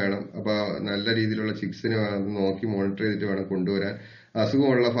മുന്നൊരുക്കം വേണം. അപ്പൊ നല്ല രീതിയിലുള്ള ചിക്സിനെ നോക്കി മോണിറ്റർ ചെയ്തിട്ട് വേണം കൊണ്ടുവരാൻ.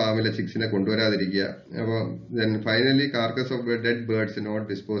 അസുഖമുള്ള ഫാമിലെ ചിക്സിനെ കൊണ്ടുവരാതിരിക്കുക. അപ്പോൾ then finally carcass of dead birds not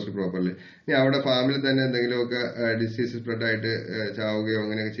disposed properly. ഇനി അവിടെ ഫാമിൽ തന്നെ എന്തെങ്കിലുമൊക്കെ ഡിസീസ് സ്പ്രെഡ് ആയിട്ട് ചാവുകയോ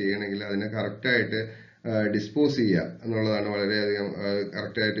അങ്ങനെയൊക്കെ ചെയ്യണമെങ്കിൽ അതിനെ കറക്റ്റായിട്ട് ഡിസ്പോസ് ചെയ്യുക എന്നുള്ളതാണ്. വളരെയധികം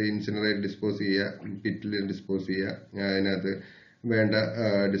കറക്റ്റായിട്ട് ഇൻസിനറേറ്റ് ഡിസ്പോസ് ചെയ്യുക, പിറ്റിൽ ഡിസ്പോസ് ചെയ്യുക, അതിനകത്ത് വേണ്ട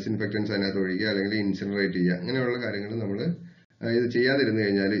ഡിസിൻഫെക്റ്റൻസ് അതിനകത്ത് ഒഴിക്കുക, അല്ലെങ്കിൽ ഇൻസിനറേറ്റ് ചെയ്യുക. അങ്ങനെയുള്ള കാര്യങ്ങൾ നമ്മൾ ഇത് ചെയ്യാതിരുന്നു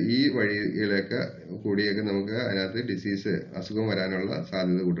കഴിഞ്ഞാൽ ഈ വഴികളൊക്കെ കൂടിയൊക്കെ നമുക്ക് അതിനകത്ത് അസുഖം വരാനുള്ള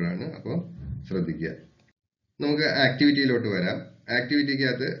സാധ്യത കൂടുതലാണ്. അപ്പോൾ ശ്രദ്ധിക്കുക. നമുക്ക് ആക്ടിവിറ്റിയിലോട്ട് വരാം.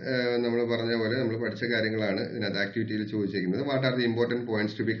 ആക്ടിവിറ്റിക്കകത്ത് നമ്മൾ പറഞ്ഞ പോലെ നമ്മൾ പഠിച്ച കാര്യങ്ങളാണ് ഇതിനകത്ത് ആക്ടിവിറ്റിയിൽ ചോദിച്ചിരിക്കുന്നത്. What are the important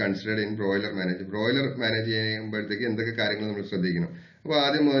points to be considered in broiler manage. Broiler manage ചെയ്യുമ്പോഴത്തേക്ക് എന്തൊക്കെ കാര്യങ്ങൾ നമ്മൾ ശ്രദ്ധിക്കണം. അപ്പോൾ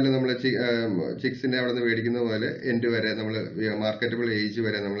ആദ്യം മുതൽ നമ്മൾ ചിക്സിന്റെ അവിടെ നിന്ന് മേടിക്കുന്ന പോലെ എൻഡ് വരെ നമ്മൾ മാർക്കറ്റബിൾ ഏജ്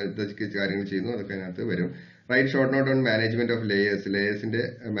വരെ നമ്മൾ എന്തൊക്കെ കാര്യങ്ങൾ ചെയ്യുന്നു അതൊക്കെ അതിനകത്ത് വരും. Write short note on management of ലേയേഴ്സിന്റെ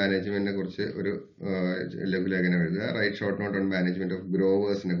മാനേജ്മെന്റിനെ കുറിച്ച് ഒരു ലഘുലേഖനം എഴുതുക. Write short note on management of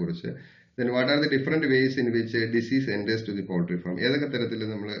ഗ്രോവേഴ്സിനെ കുറിച്ച്. Then what are the different ways in which disease enters to the poultry farm? ഏതൊക്കെ തരത്തിൽ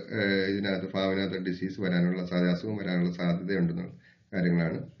നമ്മൾ ഇതിനകത്ത് ഫാമിനകത്ത് ഡിസീസ് വരാനുള്ള അസുഖം വരാനുള്ള സാധ്യതയുണ്ടെന്നുള്ള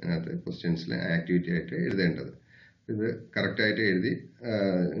കാര്യങ്ങളാണ് ഇതിനകത്ത് ക്വസ്റ്റ്യൻസിൽ ആക്ടിവിറ്റി ആയിട്ട് എഴുതേണ്ടത്. ഇത് കറക്റ്റായിട്ട് എഴുതി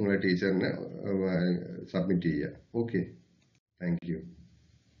നിങ്ങളെ ടീച്ചറിന് സബ്മിറ്റ് ചെയ്യുക. Okay, thank you.